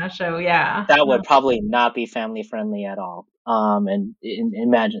in that show. Yeah. that No. would probably not be family friendly at all. And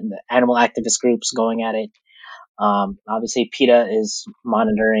imagine the animal activist groups going at it. Obviously, PETA is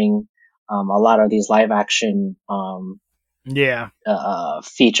monitoring a lot of these live action Yeah.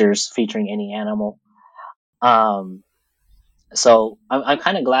 features featuring any animal. So I'm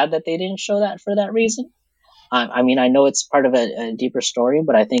kind of glad that they didn't show that for that reason. I mean, I know it's part of a deeper story,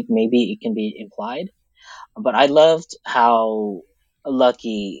 but I think maybe it can be implied. But I loved how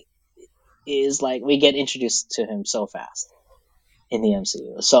Lucky is, like, we get introduced to him so fast in the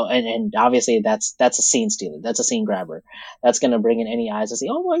MCU. So and obviously that's a scene stealer. That's a scene grabber. That's gonna bring in any eyes to see,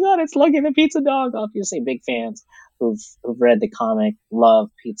 oh my god, it's Lucky the Pizza Dog. Obviously, big fans who've read the comic love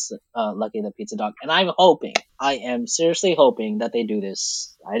Lucky the Pizza Dog. And I am seriously hoping that they do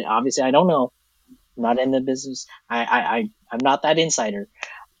this. I don't know. I'm not in the business. I'm not that insider.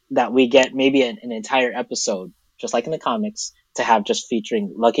 That we get maybe an entire episode, just like in the comics, to have just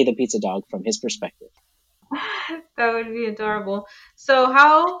featuring Lucky the Pizza Dog from his perspective. That would be adorable. So,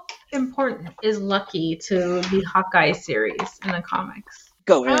 how important is Lucky to the Hawkeye series in the comics?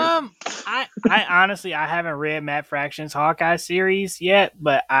 Go, Aaron. I honestly, I haven't read Matt Fraction's Hawkeye series yet,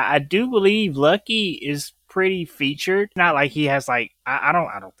 but I do believe Lucky is pretty featured. Not like he has like I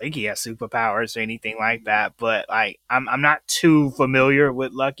don't think he has superpowers or anything like that, but like I'm not too familiar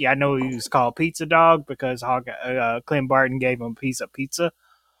with Lucky. I know he was called Pizza Dog because Clint Barton gave him a piece of pizza,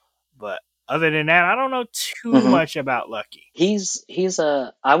 but other than that, I don't know too much about Lucky.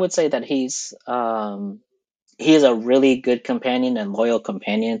 I would say that he's a really good companion and loyal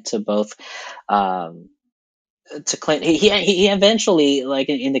companion to both to Clint. He eventually, like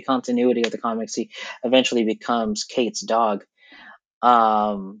in the continuity of the comics, he eventually becomes Kate's dog.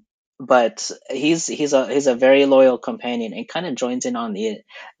 But he's a very loyal companion and kind of joins in on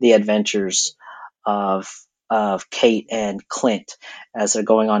the adventures of Kate and Clint as they're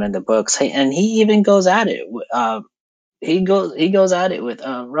going on in the books. And he even goes at it. He goes at it with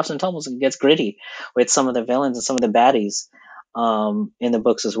roughs and tumbles and gets gritty with some of the villains and some of the baddies in the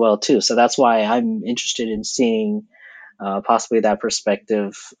books as well too. So that's why I'm interested in seeing possibly that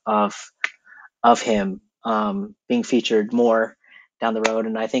perspective of him being featured more down the road.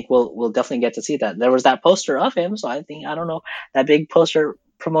 And I think we'll definitely get to see that. There was that poster of him, so I don't know, that big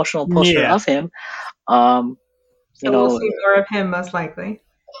promotional poster of him. So we'll see more of him, most likely.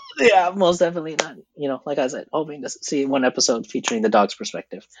 Yeah, most definitely not. Like I said, hoping to see one episode featuring the dog's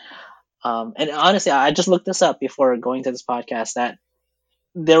perspective. And honestly, I just looked this up before going to this podcast, that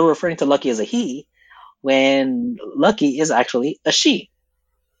they're referring to Lucky as a he, when Lucky is actually a she.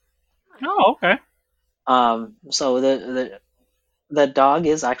 Oh, okay. So the dog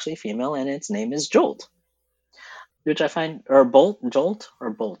is actually female, and its name is Jolt, which I find, or Jolt,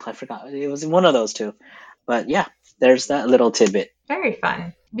 I forgot. It was one of those two. But yeah, there's that little tidbit. Very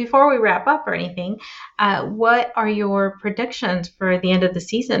fun. Before we wrap up or anything, what are your predictions for the end of the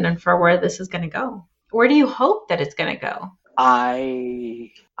season and for where this is going to go? Where do you hope that it's going to go?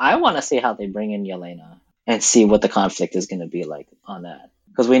 I want to see how they bring in Yelena and see what the conflict is going to be like on that,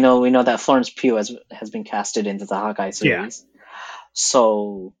 because we know that Florence Pugh has been casted into the Hawkeye series. Yeah.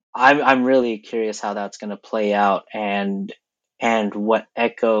 So I'm really curious how that's going to play out, and what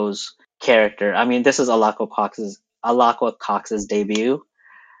Echo's character. I mean, this is Alaqua Cox's debut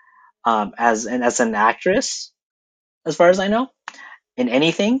as an actress, as far as I know, in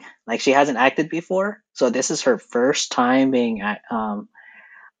anything. Like, she hasn't acted before, so this is her first time being an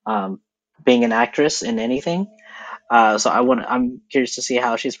actress in anything. So I'm curious to see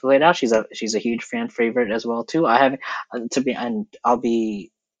how she's played out. She's a huge fan favorite as well too. I haven't and I'll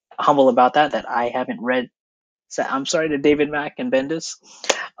be humble about that I haven't read. I'm sorry to David Mack and Bendis,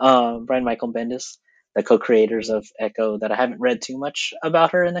 Brian Michael Bendis, the co-creators of Echo, that I haven't read too much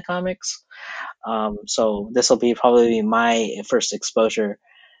about her in the comics. So this will be probably my first exposure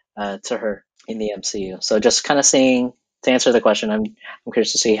to her in the MCU. So just kind of seeing, to answer the question, I'm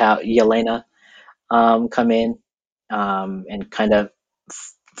curious to see how Yelena come in and kind of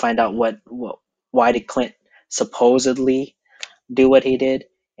find out why did Clint supposedly do what he did,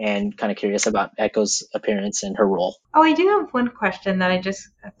 and kind of curious about Echo's appearance and her role. Oh, I do have one question that I just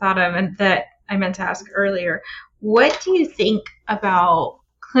thought of and that I meant to ask earlier. What do you think about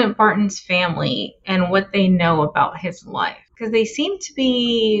Clint Barton's family and what they know about his life? Because they seem to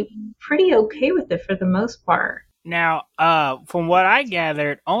be pretty okay with it for the most part. Now, from what I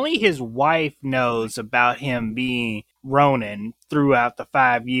gathered, only his wife knows about him being Ronin throughout the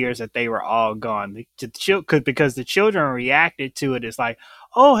 5 years that they were all gone. Because the children reacted to it as like,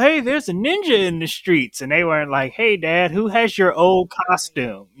 oh, hey, there's a ninja in the streets. And they weren't like, hey, Dad, who has your old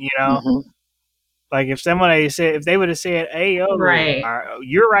costume? You know? Mm-hmm. Like if they would have said, hey, Right.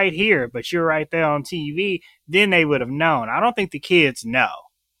 you're right here, but you're right there on TV, then they would have known. I don't think the kids know.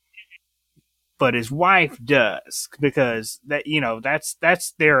 But his wife does, because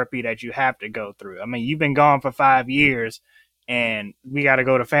that's therapy that you have to go through. I mean, you've been gone for 5 years, and we got to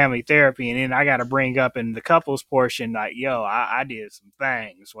go to family therapy, and then I got to bring up in the couples portion like, yo, I did some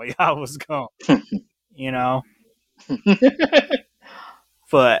things while y'all was gone, you know.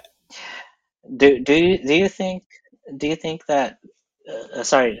 But do you think that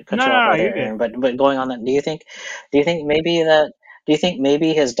sorry to cut you off no, right you're there, good. Aaron, but going on that, do you think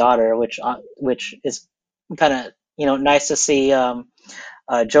maybe his daughter, which is kind of nice to see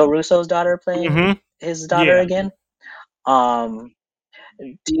Joe Russo's daughter playing Hmm. his daughter Yeah. again. Um,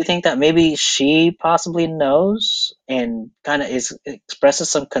 do you think that maybe she possibly knows and kind of is expresses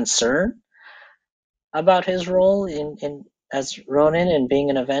some concern about his role in as Ronin and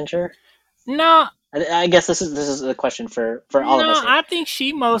being an Avenger? No, I guess this is a question for all of us No, here. I think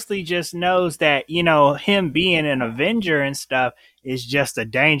she mostly just knows that, him being an Avenger and stuff is just a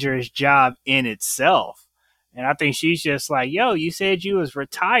dangerous job in itself. And I think she's just like, yo, you said you was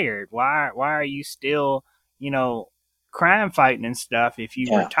retired. Why are you still, you know, crime fighting and stuff if you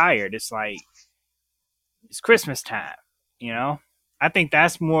Yeah. retired? It's like it's Christmas time, you know? I think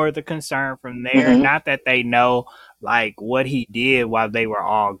that's more the concern from there. Hmm. Not that they know like what he did while they were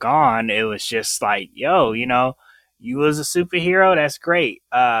all gone. It was just like, yo, you was a superhero, that's great.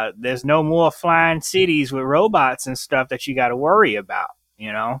 There's no more flying cities with robots and stuff that you gotta worry about,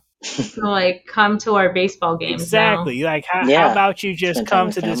 you know? So, like, come to our baseball games now. Exactly. Like how Yeah. about you just Spend time come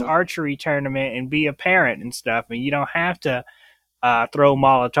with to this family. archery tournament and be a parent and stuff, and you don't have to throw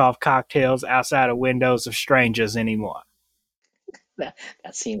Molotov cocktails outside of windows of strangers anymore.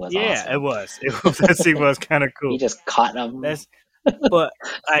 That scene was Yeah, it awesome. was. That scene was kind of He cool. just caught him. That's but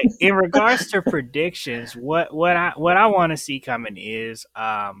like in regards to predictions, what I want to see coming is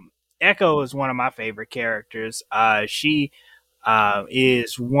Echo is one of my favorite characters. She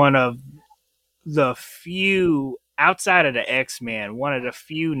is one of the few outside of the X-Men, one of the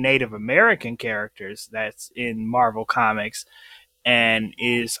few Native American characters that's in Marvel Comics, and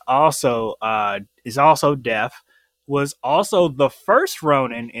is also deaf, was also the first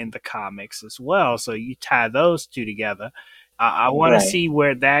Ronin in the comics as well. So you tie those two together. I want to Right. see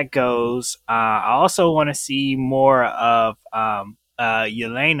where that goes. I also want to see more of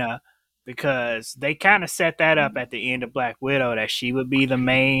Yelena, because they kind of set that up at the end of Black Widow that she would be the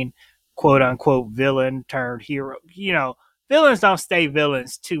main quote unquote villain turned hero. Villains don't stay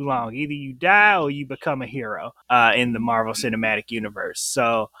villains too long. Either you die or you become a hero in the Marvel Cinematic Universe.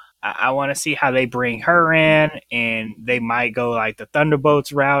 So I want to see how they bring her in, and they might go like the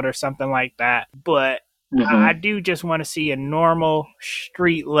Thunderbolts route or something like that. But I Hmm. do just want to see a normal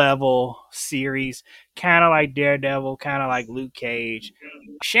street level series, kind of like Daredevil, kind of like Luke Cage.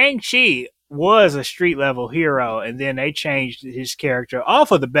 Shang-Chi was a street level hero, and then they changed his character all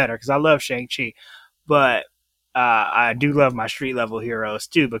for the better, because I love Shang-Chi. But I do love my street level heroes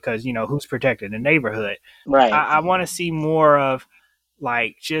too, because who's protecting the neighborhood. Right. I want to see more of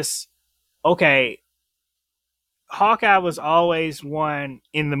like just okay. Hawkeye was always one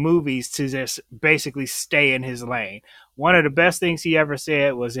in the movies to just basically stay in his lane. One of the best things he ever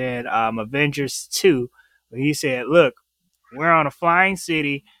said was in Avengers 2, where he said, look, we're on a flying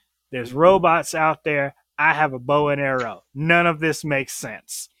city. There's robots out there. I have a bow and arrow. None of this makes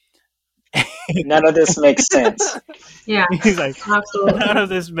sense. None of this makes sense. Yeah, He's like, none absolutely. of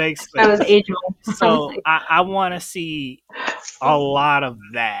this makes That was sense. age old. So I want to see a lot of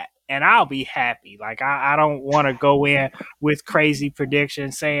that, and I'll be happy. Like I don't want to go in with crazy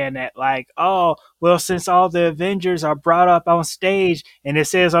predictions saying that like, oh well, since all the Avengers are brought up on stage and it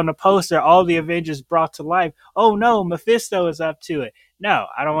says on the poster all the Avengers brought to life, oh no, Mephisto is up to it. No,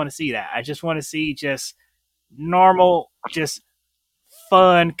 I don't want to see that. I just want to see just normal, just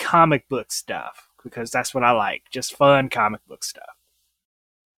fun comic book stuff, because that's what I like. Just fun comic book stuff.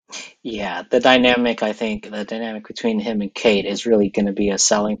 Yeah, I think the dynamic between him and Kate is really going to be a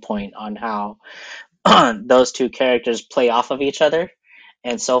selling point on how those two characters play off of each other.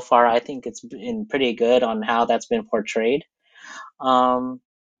 And so far, I think it's been pretty good on how that's been portrayed um,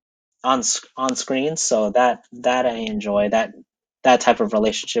 on screen. So that I enjoy that type of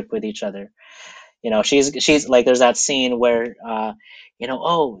relationship with each other. She's like there's that scene where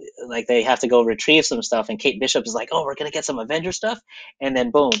oh, like they have to go retrieve some stuff, and Kate Bishop is like, oh, we're gonna get some Avenger stuff, and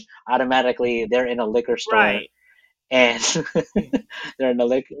then boom, automatically they're in a liquor store, Right. and they're in the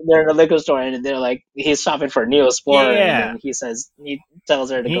liquor store, and they're like, he's shopping for Neosporin, and Yeah, then he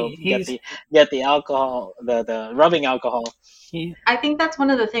tells her to go get he's the alcohol, the rubbing alcohol. he I think that's one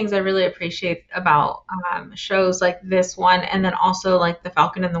of the things I really appreciate about shows like this one, and then also like the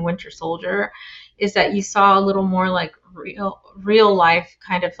Falcon and the Winter Soldier, is that you saw a little more like real life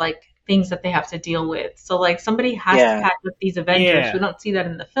kind of like things that they have to deal with. So like somebody has to Yeah, patch up these Avengers. yeah We don't see that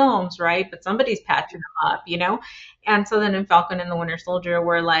in the films, right? But somebody's patching them up, you know. And so then in Falcon and the Winter Soldier,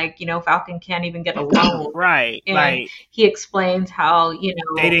 where like Falcon can't even get a loan, right. and Like he explains how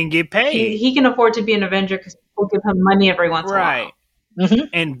they didn't get he paid. he can afford to be an Avenger because people give him money every once in a while. Right.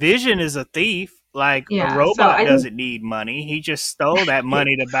 And Vision is a thief. Like a Yeah, so robot I think doesn't need money. He just stole that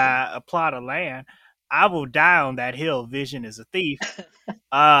money to buy a plot of land. I will die on that hill. Vision is a thief.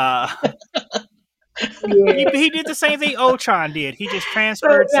 Uh yeah. he did the same thing Ultron did. He just So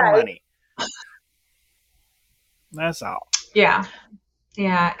transferred some yeah, money. That's all. yeah,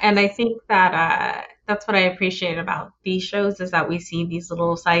 yeah, and I think that that's what I appreciate about these shows is that we see these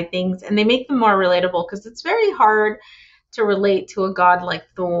little side things and they make them more relatable because it's very hard to relate to a god like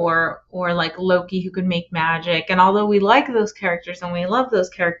Thor or like Loki who can make magic. And although we like those characters and we love those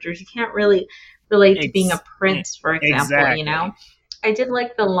characters, you can't really relate to being a Ex- prince, for example, you know. exactly. I did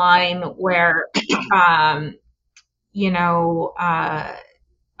like the line where um, you know,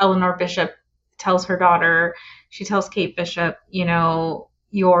 Eleanor Bishop tells her daughter, she tells Kate Bishop,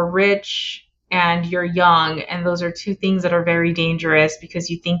 you're rich and you're young, and those are two things that are very dangerous because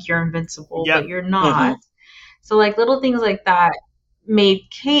you think you're invincible, Yep. but you're hmm not. So, like, little things like that made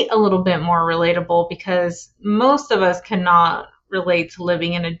Kate a little bit more relatable because most of us cannot relate to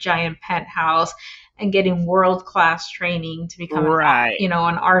living in a giant penthouse and getting world class training to become Right. an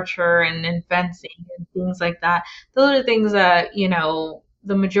archer and in fencing and things like that. Those are things that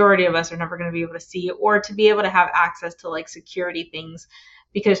the majority of us are never going to be able to see, or to be able to have access to like security things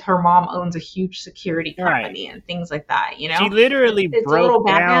because her mom owns a huge security Right. company and things like that. She literally It's a broke little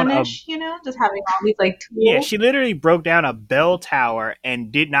down a Batman-ish, just having all these like yeah, tools. she literally broke down a bell tower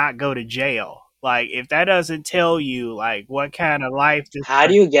and did not go to jail. Like if that doesn't tell you like what kind of life this How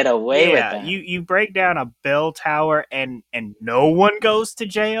do you get away with yeah, that? you break down a bell tower and no one goes to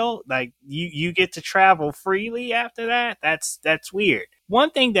jail. Like you get to travel freely after that. That's weird.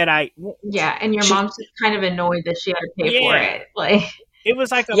 One thing that Yeah, and your She, mom's just kind of annoyed that she had to pay for yeah, it. Like, it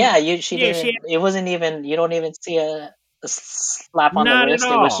was like a yeah, she yeah, she didn't. It wasn't even. You don't even see a slap on the not at wrist.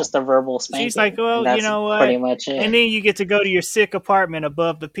 It was all. just a verbal She's like, spanking, well, and you that's know pretty what? much And it. then you get to go to your sick apartment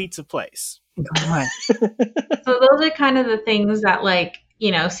above the pizza place. so those are kind of the things that like,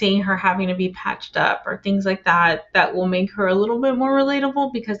 seeing her having to be patched up or things like that that will make her a little bit more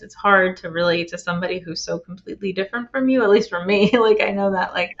relatable because it's hard to relate to somebody who's so completely different from you, at least for me. Like I know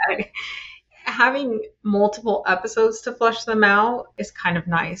that like having multiple episodes to flush them out is kind of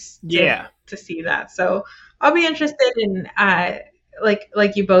nice Yeah. to see that. So I'll be interested in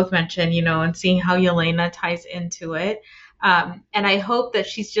like you both mentioned, and seeing how Yelena ties into it. And I hope that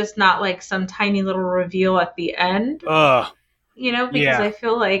she's just not like some tiny little reveal at the end, Ugh. because Yeah. I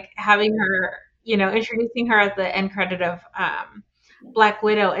feel like having her, introducing her at the end credit of Black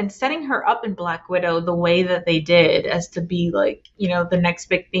Widow and setting her up in Black Widow the way that they did as to be like, the next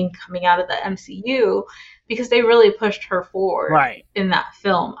big thing coming out of the MCU because they really pushed her forward Right. in that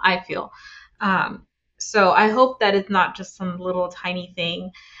film, I feel. So I hope that it's not just some little tiny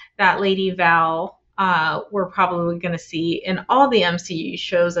thing that Lady Val we're probably going to see in all the MCU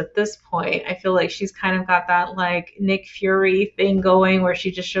shows at this point. I feel like she's kind of got that like Nick Fury thing going where she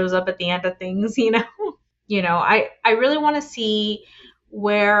just shows up at the end of things, I really want to see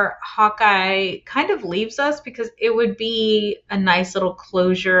where Hawkeye kind of leaves us because it would be a nice little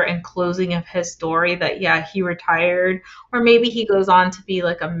closure and closing of his story that, yeah, he retired, or maybe he goes on to be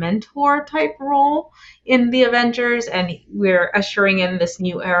like a mentor type role in the Avengers, and we're ushering in this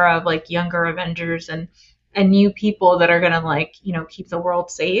new era of like younger Avengers and new people that are going to like, keep the world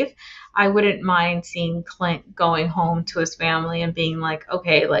safe. I wouldn't mind seeing Clint going home to his family and being like,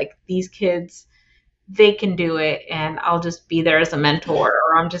 okay, like these kids, they can do it and I'll just be there as a mentor,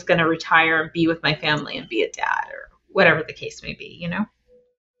 or I'm just going to retire and be with my family and be a dad, or whatever the case may be.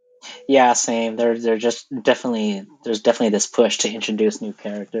 Yeah, same. They're just definitely there's definitely this push to introduce new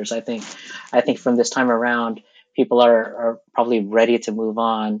characters. I think from this time around, people are probably ready to move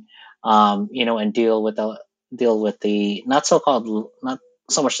on, and deal with the not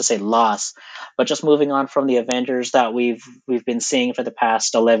so much to say loss, but just moving on from the Avengers that we've been seeing for the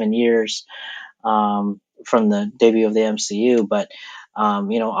past 11 years, from the debut of the MCU. But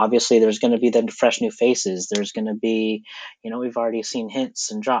Obviously there's going to be the fresh new faces. There's going to be, we've already seen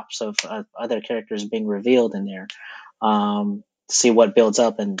hints and drops of other characters being revealed in there. To see what builds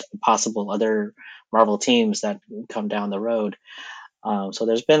up and possible other Marvel teams that come down the road. So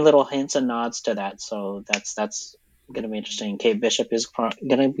there's been little hints and nods to that. So that's going to be interesting. Kate Bishop is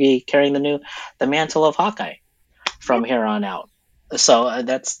going to be carrying the mantle of Hawkeye from here on out. So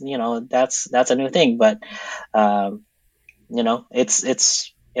that's a new thing, but it'll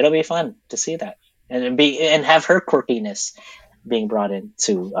be fun to see that and have her quirkiness being brought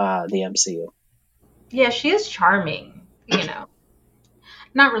into the MCU. Yeah, she is charming.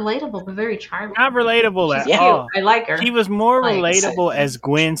 Not relatable, but very charming. Not relatable She's at all. I like her. She was more Like- relatable as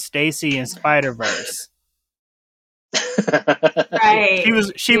Gwen Stacy in Spider-Verse. Right. She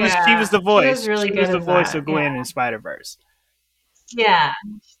was the voice. She was really She good was the as voice that, of Gwen yeah. in Spider-Verse. Yeah.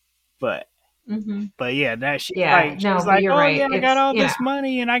 But yeah, that she Yeah, like she no, was but like, you're oh right. yeah, I got It's- all this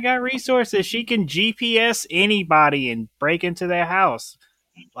money and I got resources. She can GPS anybody and break into their house.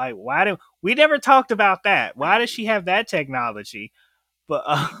 Like, we never talked about that? Why does she have that technology? But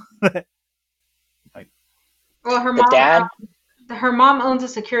Well, her mom owns a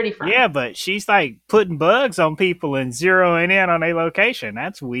security firm. yeah, but she's like putting bugs on people and zeroing in on a location.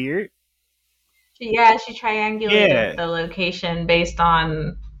 That's weird. She triangulated the location based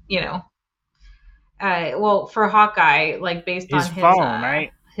on, for Hawkeye, like based His on his phone,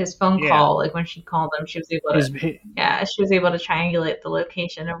 right? His phone Yeah. call, like when she called him, she was able to His- triangulate the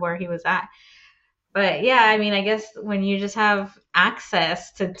location of where he was at. But yeah, I mean, I guess when you just have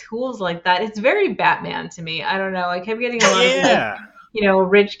access to tools like that, it's very Batman to me. I don't know. I kept getting a lot of like,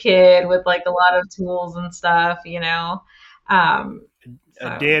 rich kid with like a lot of tools and stuff, a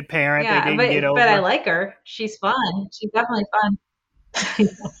dead parent they didn't get over. But I like her. She's fun. She's definitely fun.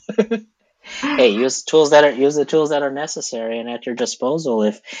 Hey, use the tools that are necessary and at your disposal.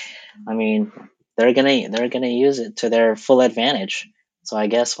 They're gonna use it to their full advantage. So I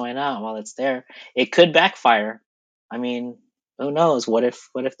guess why not while it's there? It could backfire. I mean, who knows? What if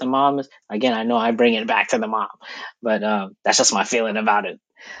the mom is again? I know I bring it back to the mom, but that's just my feeling about it.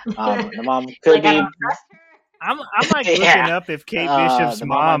 The mom could be. I'm like looking up if Kate Bishop's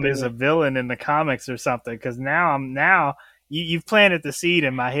mom is a villain in the comics or something, because now you've planted the seed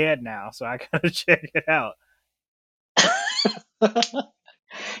in my head now, so I gotta check it out.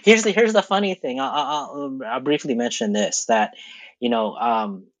 Here's the funny thing. I'll briefly mention this that I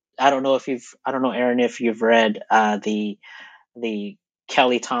don't know, Aaron, if you've read the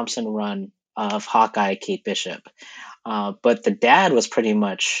Kelly Thompson run of Hawkeye, Kate Bishop, but the dad was pretty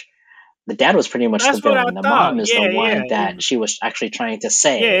much the villain. The mom is the one that she was actually trying to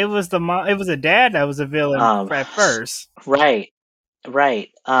save. Yeah, it was the mom. It was the dad that was a villain at first. Right.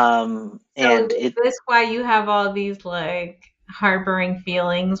 So is this why you have all these like harboring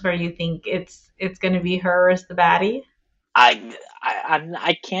feelings where you think it's going to be her as the baddie?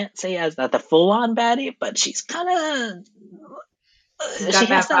 I can't say as the full on baddie, but she's kind of she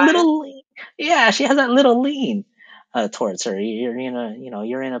has that little lean towards her. You're in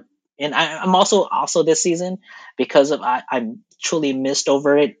a and I'm also this season because I'm truly missed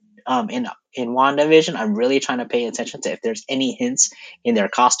over it in WandaVision. I'm really trying to pay attention to if there's any hints in their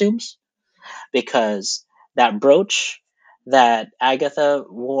costumes, because that brooch that Agatha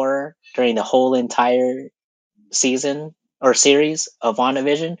wore during the whole entire season or series of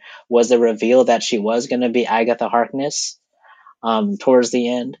WandaVision was the reveal that she was going to be Agatha Harkness towards the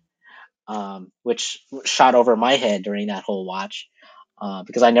end, which shot over my head during that whole watch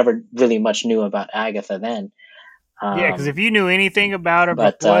because I never really much knew about Agatha then. Yeah, because if you knew anything about her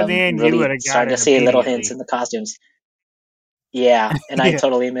but before then, really you would have started to see little hints in the costumes. Yeah, and I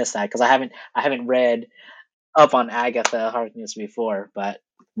totally missed that because I haven't read up on Agatha Harkness before, but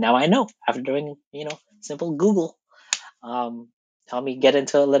now I know after doing simple Google. Help me get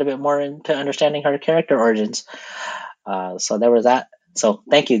into a little bit more into understanding her character origins. So there was that. So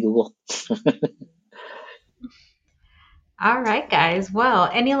thank you, Google. All right, guys. Well,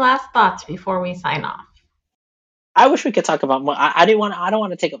 any last thoughts before we sign off? I wish we could talk about more. I don't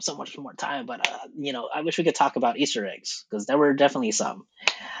want to take up so much more time, but I wish we could talk about Easter eggs because there were definitely some.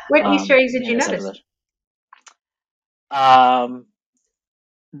 What Easter eggs did you notice?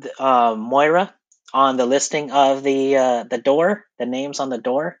 Moira on the listing of the door, the names on the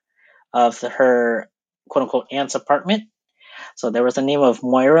door of her quote unquote aunt's apartment. So there was the name of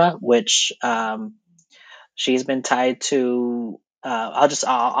Moira, which she's been tied to.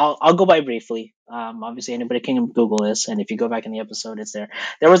 I'll go by briefly. Obviously, anybody can Google this, and if you go back in the episode, it's there.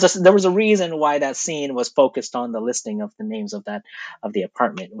 There was a reason why that scene was focused on the listing of the names of the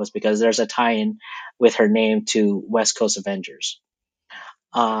apartment, was because there's a tie-in with her name to West Coast Avengers.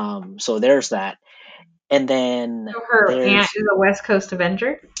 So there's that, and then So her aunt there's is a West Coast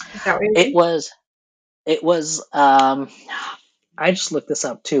Avenger. Is that what you're it saying? was it was I just looked this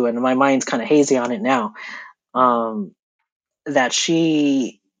up too, and my mind's kind of hazy on it now. That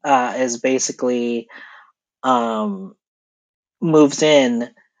she is basically um, moves into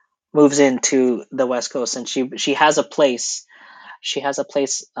the West Coast, and she has a place. She has a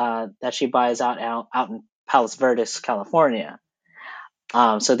place that she buys out in Palos Verdes, California.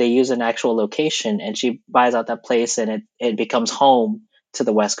 So they use an actual location, and she buys out that place, and it becomes home to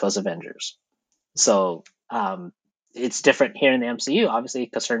the West Coast Avengers. So it's different here in the MCU, obviously,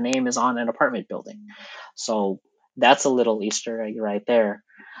 because her name is on an apartment building. So that's a little Easter egg right there.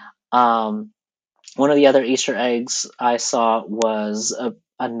 Um, One of the other Easter eggs I saw was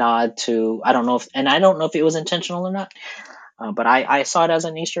a nod to, I don't know if it was intentional or not, but I saw it as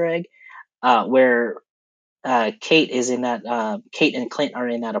an Easter egg where Kate and Clint are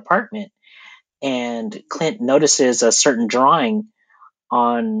in that apartment, and Clint notices a certain drawing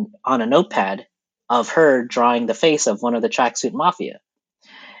on a notepad of her drawing the face of one of the tracksuit mafia,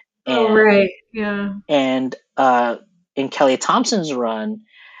 Oh, and right. Yeah. and in Kelly Thompson's run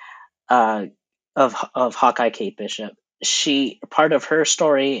uh, of Hawkeye Kate Bishop, she part of her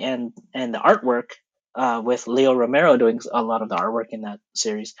story and the artwork with Leo Romero doing a lot of the artwork in that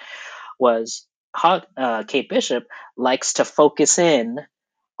series was Kate Bishop likes to focus in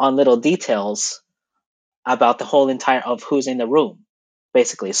on little details about the whole entire of who's in the room,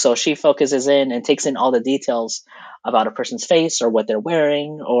 basically. So she focuses in and takes in all the details about a person's face or what they're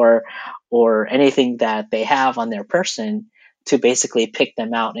wearing or anything that they have on their person to basically pick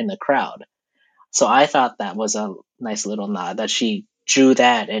them out in the crowd. So I thought that was a nice little nod that she drew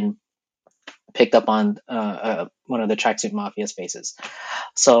that and picked up on one of the tracksuit mafia's faces.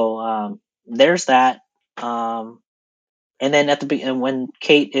 So there's that. And then and when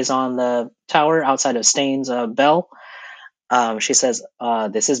Kate is on the tower outside of Stain's bell, she says,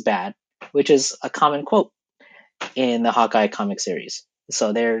 "This is bad," which is a common quote in the Hawkeye comic series.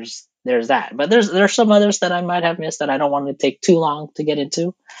 So there's that. But there's some others that I might have missed that I don't want to take too long to get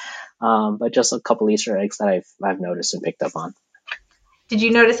into. But just a couple Easter eggs that I've noticed and picked up on. Did you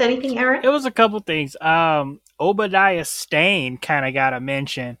notice anything, Aaron? It was a couple things. Obadiah Stane kind of got a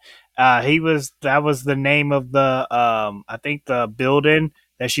mention. That was the name of the I think the building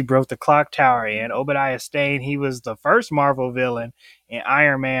that she broke the clock tower in. Obadiah Stane, he was the first Marvel villain in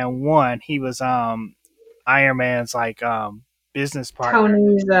Iron Man 1. He was Iron Man's business partner.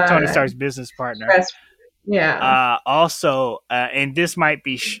 Tony's Tony Stark's business partner. best. Yeah. Also, and this might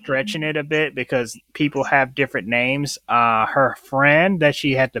be stretching it a bit because people have different names. Her friend that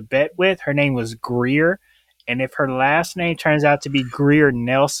she had to bet with, her name was Greer. And if her last name turns out to be Greer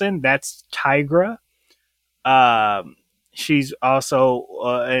Nelson, that's Tigra. She's also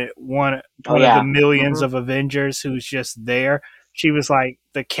one of the millions of Avengers who's just there. She was like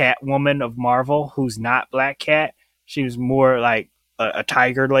the Catwoman of Marvel, who's not Black Cat. She was more like a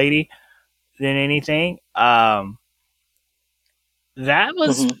tiger lady than anything. That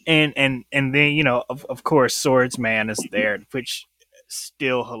was and then of course Swordsman is there, which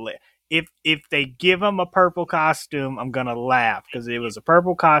still hilarious. If they give him a purple costume, I'm gonna laugh because it was a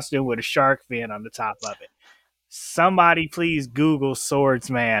purple costume with a shark fin on the top of it. Somebody please Google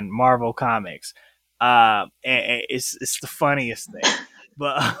Swordsman Marvel Comics. And it's the funniest thing.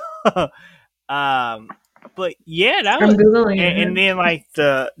 But but yeah, that was and then like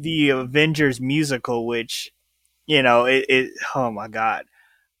the Avengers musical, which it oh my god,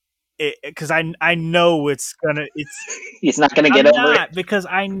 because I know it's he's not gonna get over it because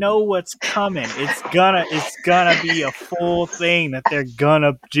I know what's coming. It's gonna be a full thing that they're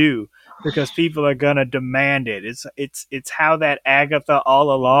gonna do because people are gonna demand it. It's how that Agatha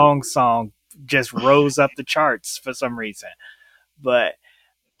All Along song just rose up the charts for some reason. But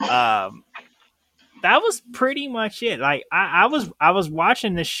that was pretty much it. Like I was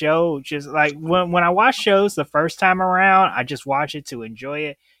watching this show just like when I watch shows the first time around, I just watch it to enjoy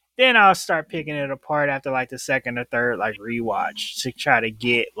it. Then I'll start picking it apart after like the second or third like rewatch to try to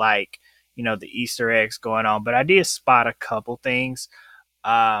get like the Easter eggs going on. But I did spot a couple things.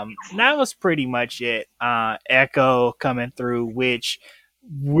 That was pretty much it. Echo coming through, which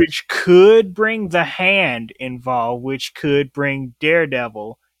could bring the Hand involved, which could bring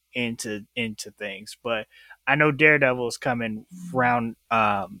Daredevil into things. But I know Daredevil is coming around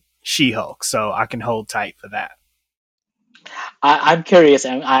She-Hulk, so I can hold tight for that. I'm curious,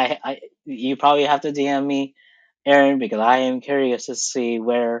 and you probably have to DM me, Aaron, because I am curious to see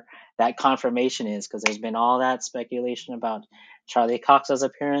where that confirmation is, because there's been all that speculation about Charlie Cox's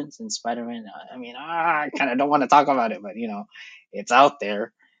appearance in Spider-Man. I mean, I kind of don't want to talk about it, but it's out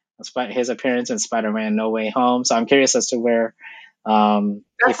there. His appearance in Spider-Man No Way Home. So I'm curious as to where he That's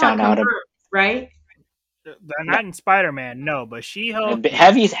not found out. confirmed, right? Not in Spider-Man, no, but She-Hulk.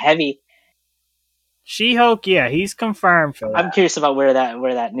 Heavy. She-Hulk, yeah, he's confirmed for that. I'm curious about where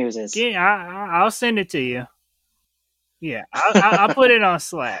that news is. Yeah, I'll send it to you. Yeah, I'll put it on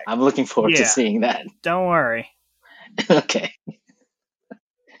Slack. I'm looking forward to seeing that. Don't worry. Okay.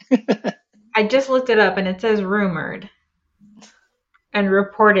 I just looked it up and it says rumored and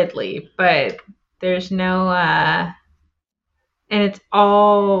reportedly, but there's no and it's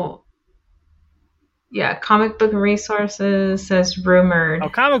all Comic Book Resources says rumored. Oh,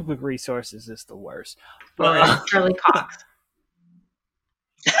 Comic Book Resources is the worst. But Charlie Cox.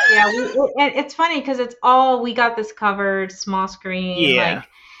 Yeah, it's funny because it's all, we got this covered small screen. Yeah.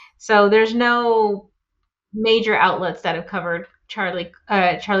 So there's no major outlets that have covered Charlie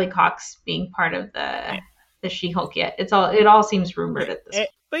Cox being part of the She-Hulk yet. It all seems rumored at this point.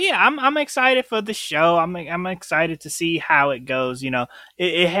 But yeah, I'm excited for the show. I'm excited to see how it goes.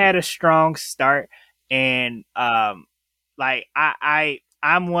 It had a strong start, and I'm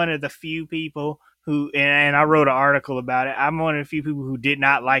one of the few people who, and I wrote an article about it. I'm one of the few people who did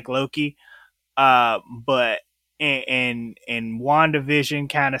not like Loki, but and WandaVision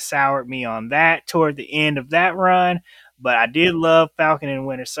kind of soured me on that toward the end of that run. But I did love Falcon and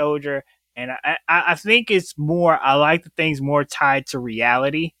Winter Soldier, and I think it's more, I like the things more tied to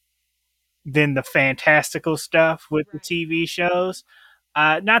reality than the fantastical stuff with the TV shows.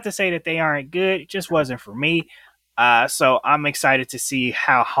 Not to say that they aren't good, it just wasn't for me. So I'm excited to see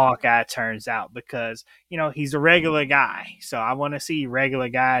how Hawkeye turns out because, he's a regular guy. So I want to see regular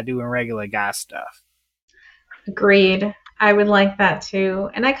guy doing regular guy stuff. Agreed. I would like that too.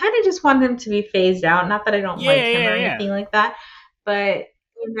 And I kind of just want him to be phased out. Not that I don't like him or anything like that. But,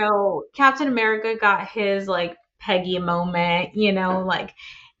 Captain America got his Peggy moment,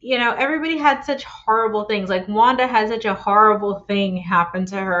 everybody had such horrible things. Like Wanda had such a horrible thing happen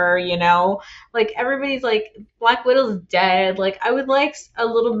to her, everybody's Black Widow's dead. I would like a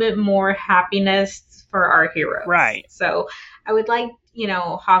little bit more happiness for our heroes. Right. So I would like,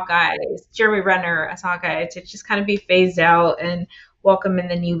 Hawkeye, Jeremy Renner as Hawkeye to just kind of be phased out and welcome in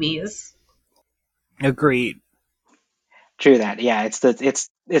the newbies. Agreed. True that. Yeah, it's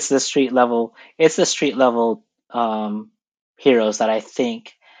the street level. It's the street level heroes that I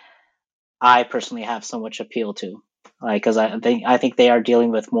think I personally have so much appeal to, because I think they are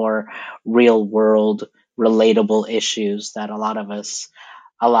dealing with more real world, relatable issues that a lot of us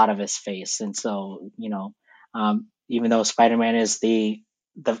face, and so even though Spider-Man is the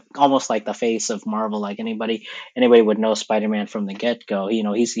almost like the face of Marvel, like anybody would know Spider-Man from the get-go.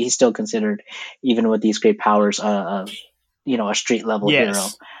 He's still considered, even with these great powers, a street level hero,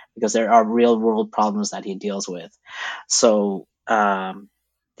 because there are real world problems that he deals with. So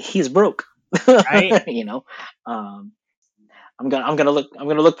he's broke. Right. I'm gonna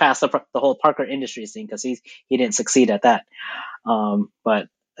look past the whole Parker Industries thing because he didn't succeed at that. But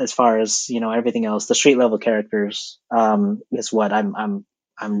as far as everything else, the street level characters is what I'm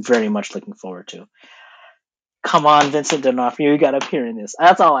very much looking forward to. Come on, Vincent D'Onofrio, you got to appear in this.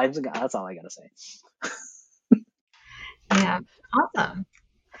 That's all I gotta say. Yeah, awesome.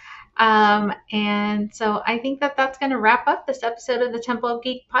 And so I think that's going to wrap up this episode of the Temple of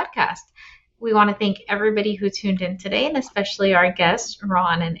Geek podcast. We want to thank everybody who tuned in today, and especially our guests,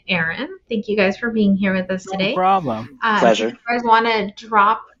 Ron and Aaron. Thank you guys for being here with us today. No problem. Pleasure. If you guys want to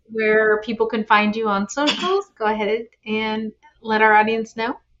drop where people can find you on socials, go ahead and let our audience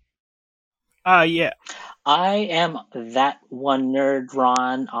know. Yeah. I am that one nerd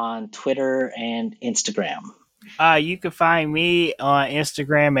Ron on Twitter and Instagram. You can find me on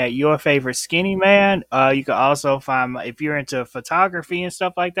Instagram at Your Favorite Skinny Man. You can also find, if you're into photography and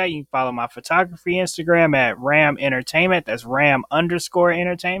stuff like that, you can follow my photography Instagram at Ram Entertainment. That's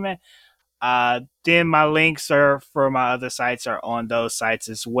Ram_Entertainment. Then my links for my other sites are on those sites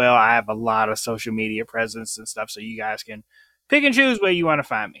as well. I have a lot of social media presence and stuff, so you guys can pick and choose where you want to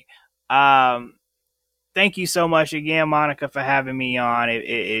find me. Thank you so much again, Monica, for having me on.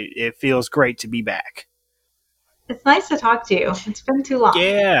 It feels great to be back. It's nice to talk to you. It's been too long.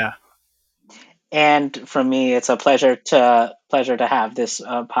 Yeah. And for me, it's a pleasure to have this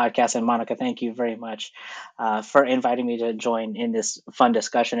podcast. And Monica, thank you very much for inviting me to join in this fun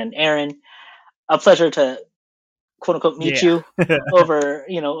discussion. And Aaron, a pleasure to quote unquote meet you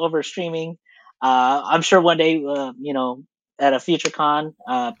over streaming. I'm sure one day, at a future con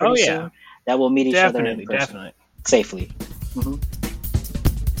pretty soon, that we'll meet each other in person safely. Mm-hmm.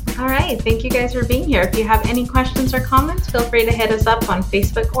 All right. Thank you guys for being here. If you have any questions or comments, feel free to hit us up on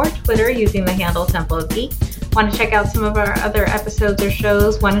Facebook or Twitter using the handle Temple of Geek. Want to check out some of our other episodes or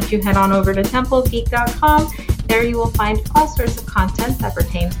shows? Why don't you head on over to templeofgeek.com. There you will find all sorts of content that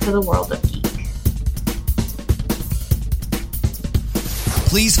pertains to the world of geek.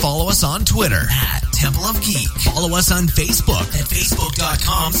 Please follow us on Twitter at Temple of Geek. Follow us on Facebook at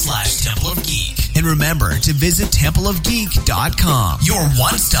facebook.com/Temple of Geek. And remember to visit templeofgeek.com, your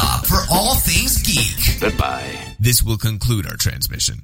one stop for all things geek. Goodbye. This will conclude our transmission.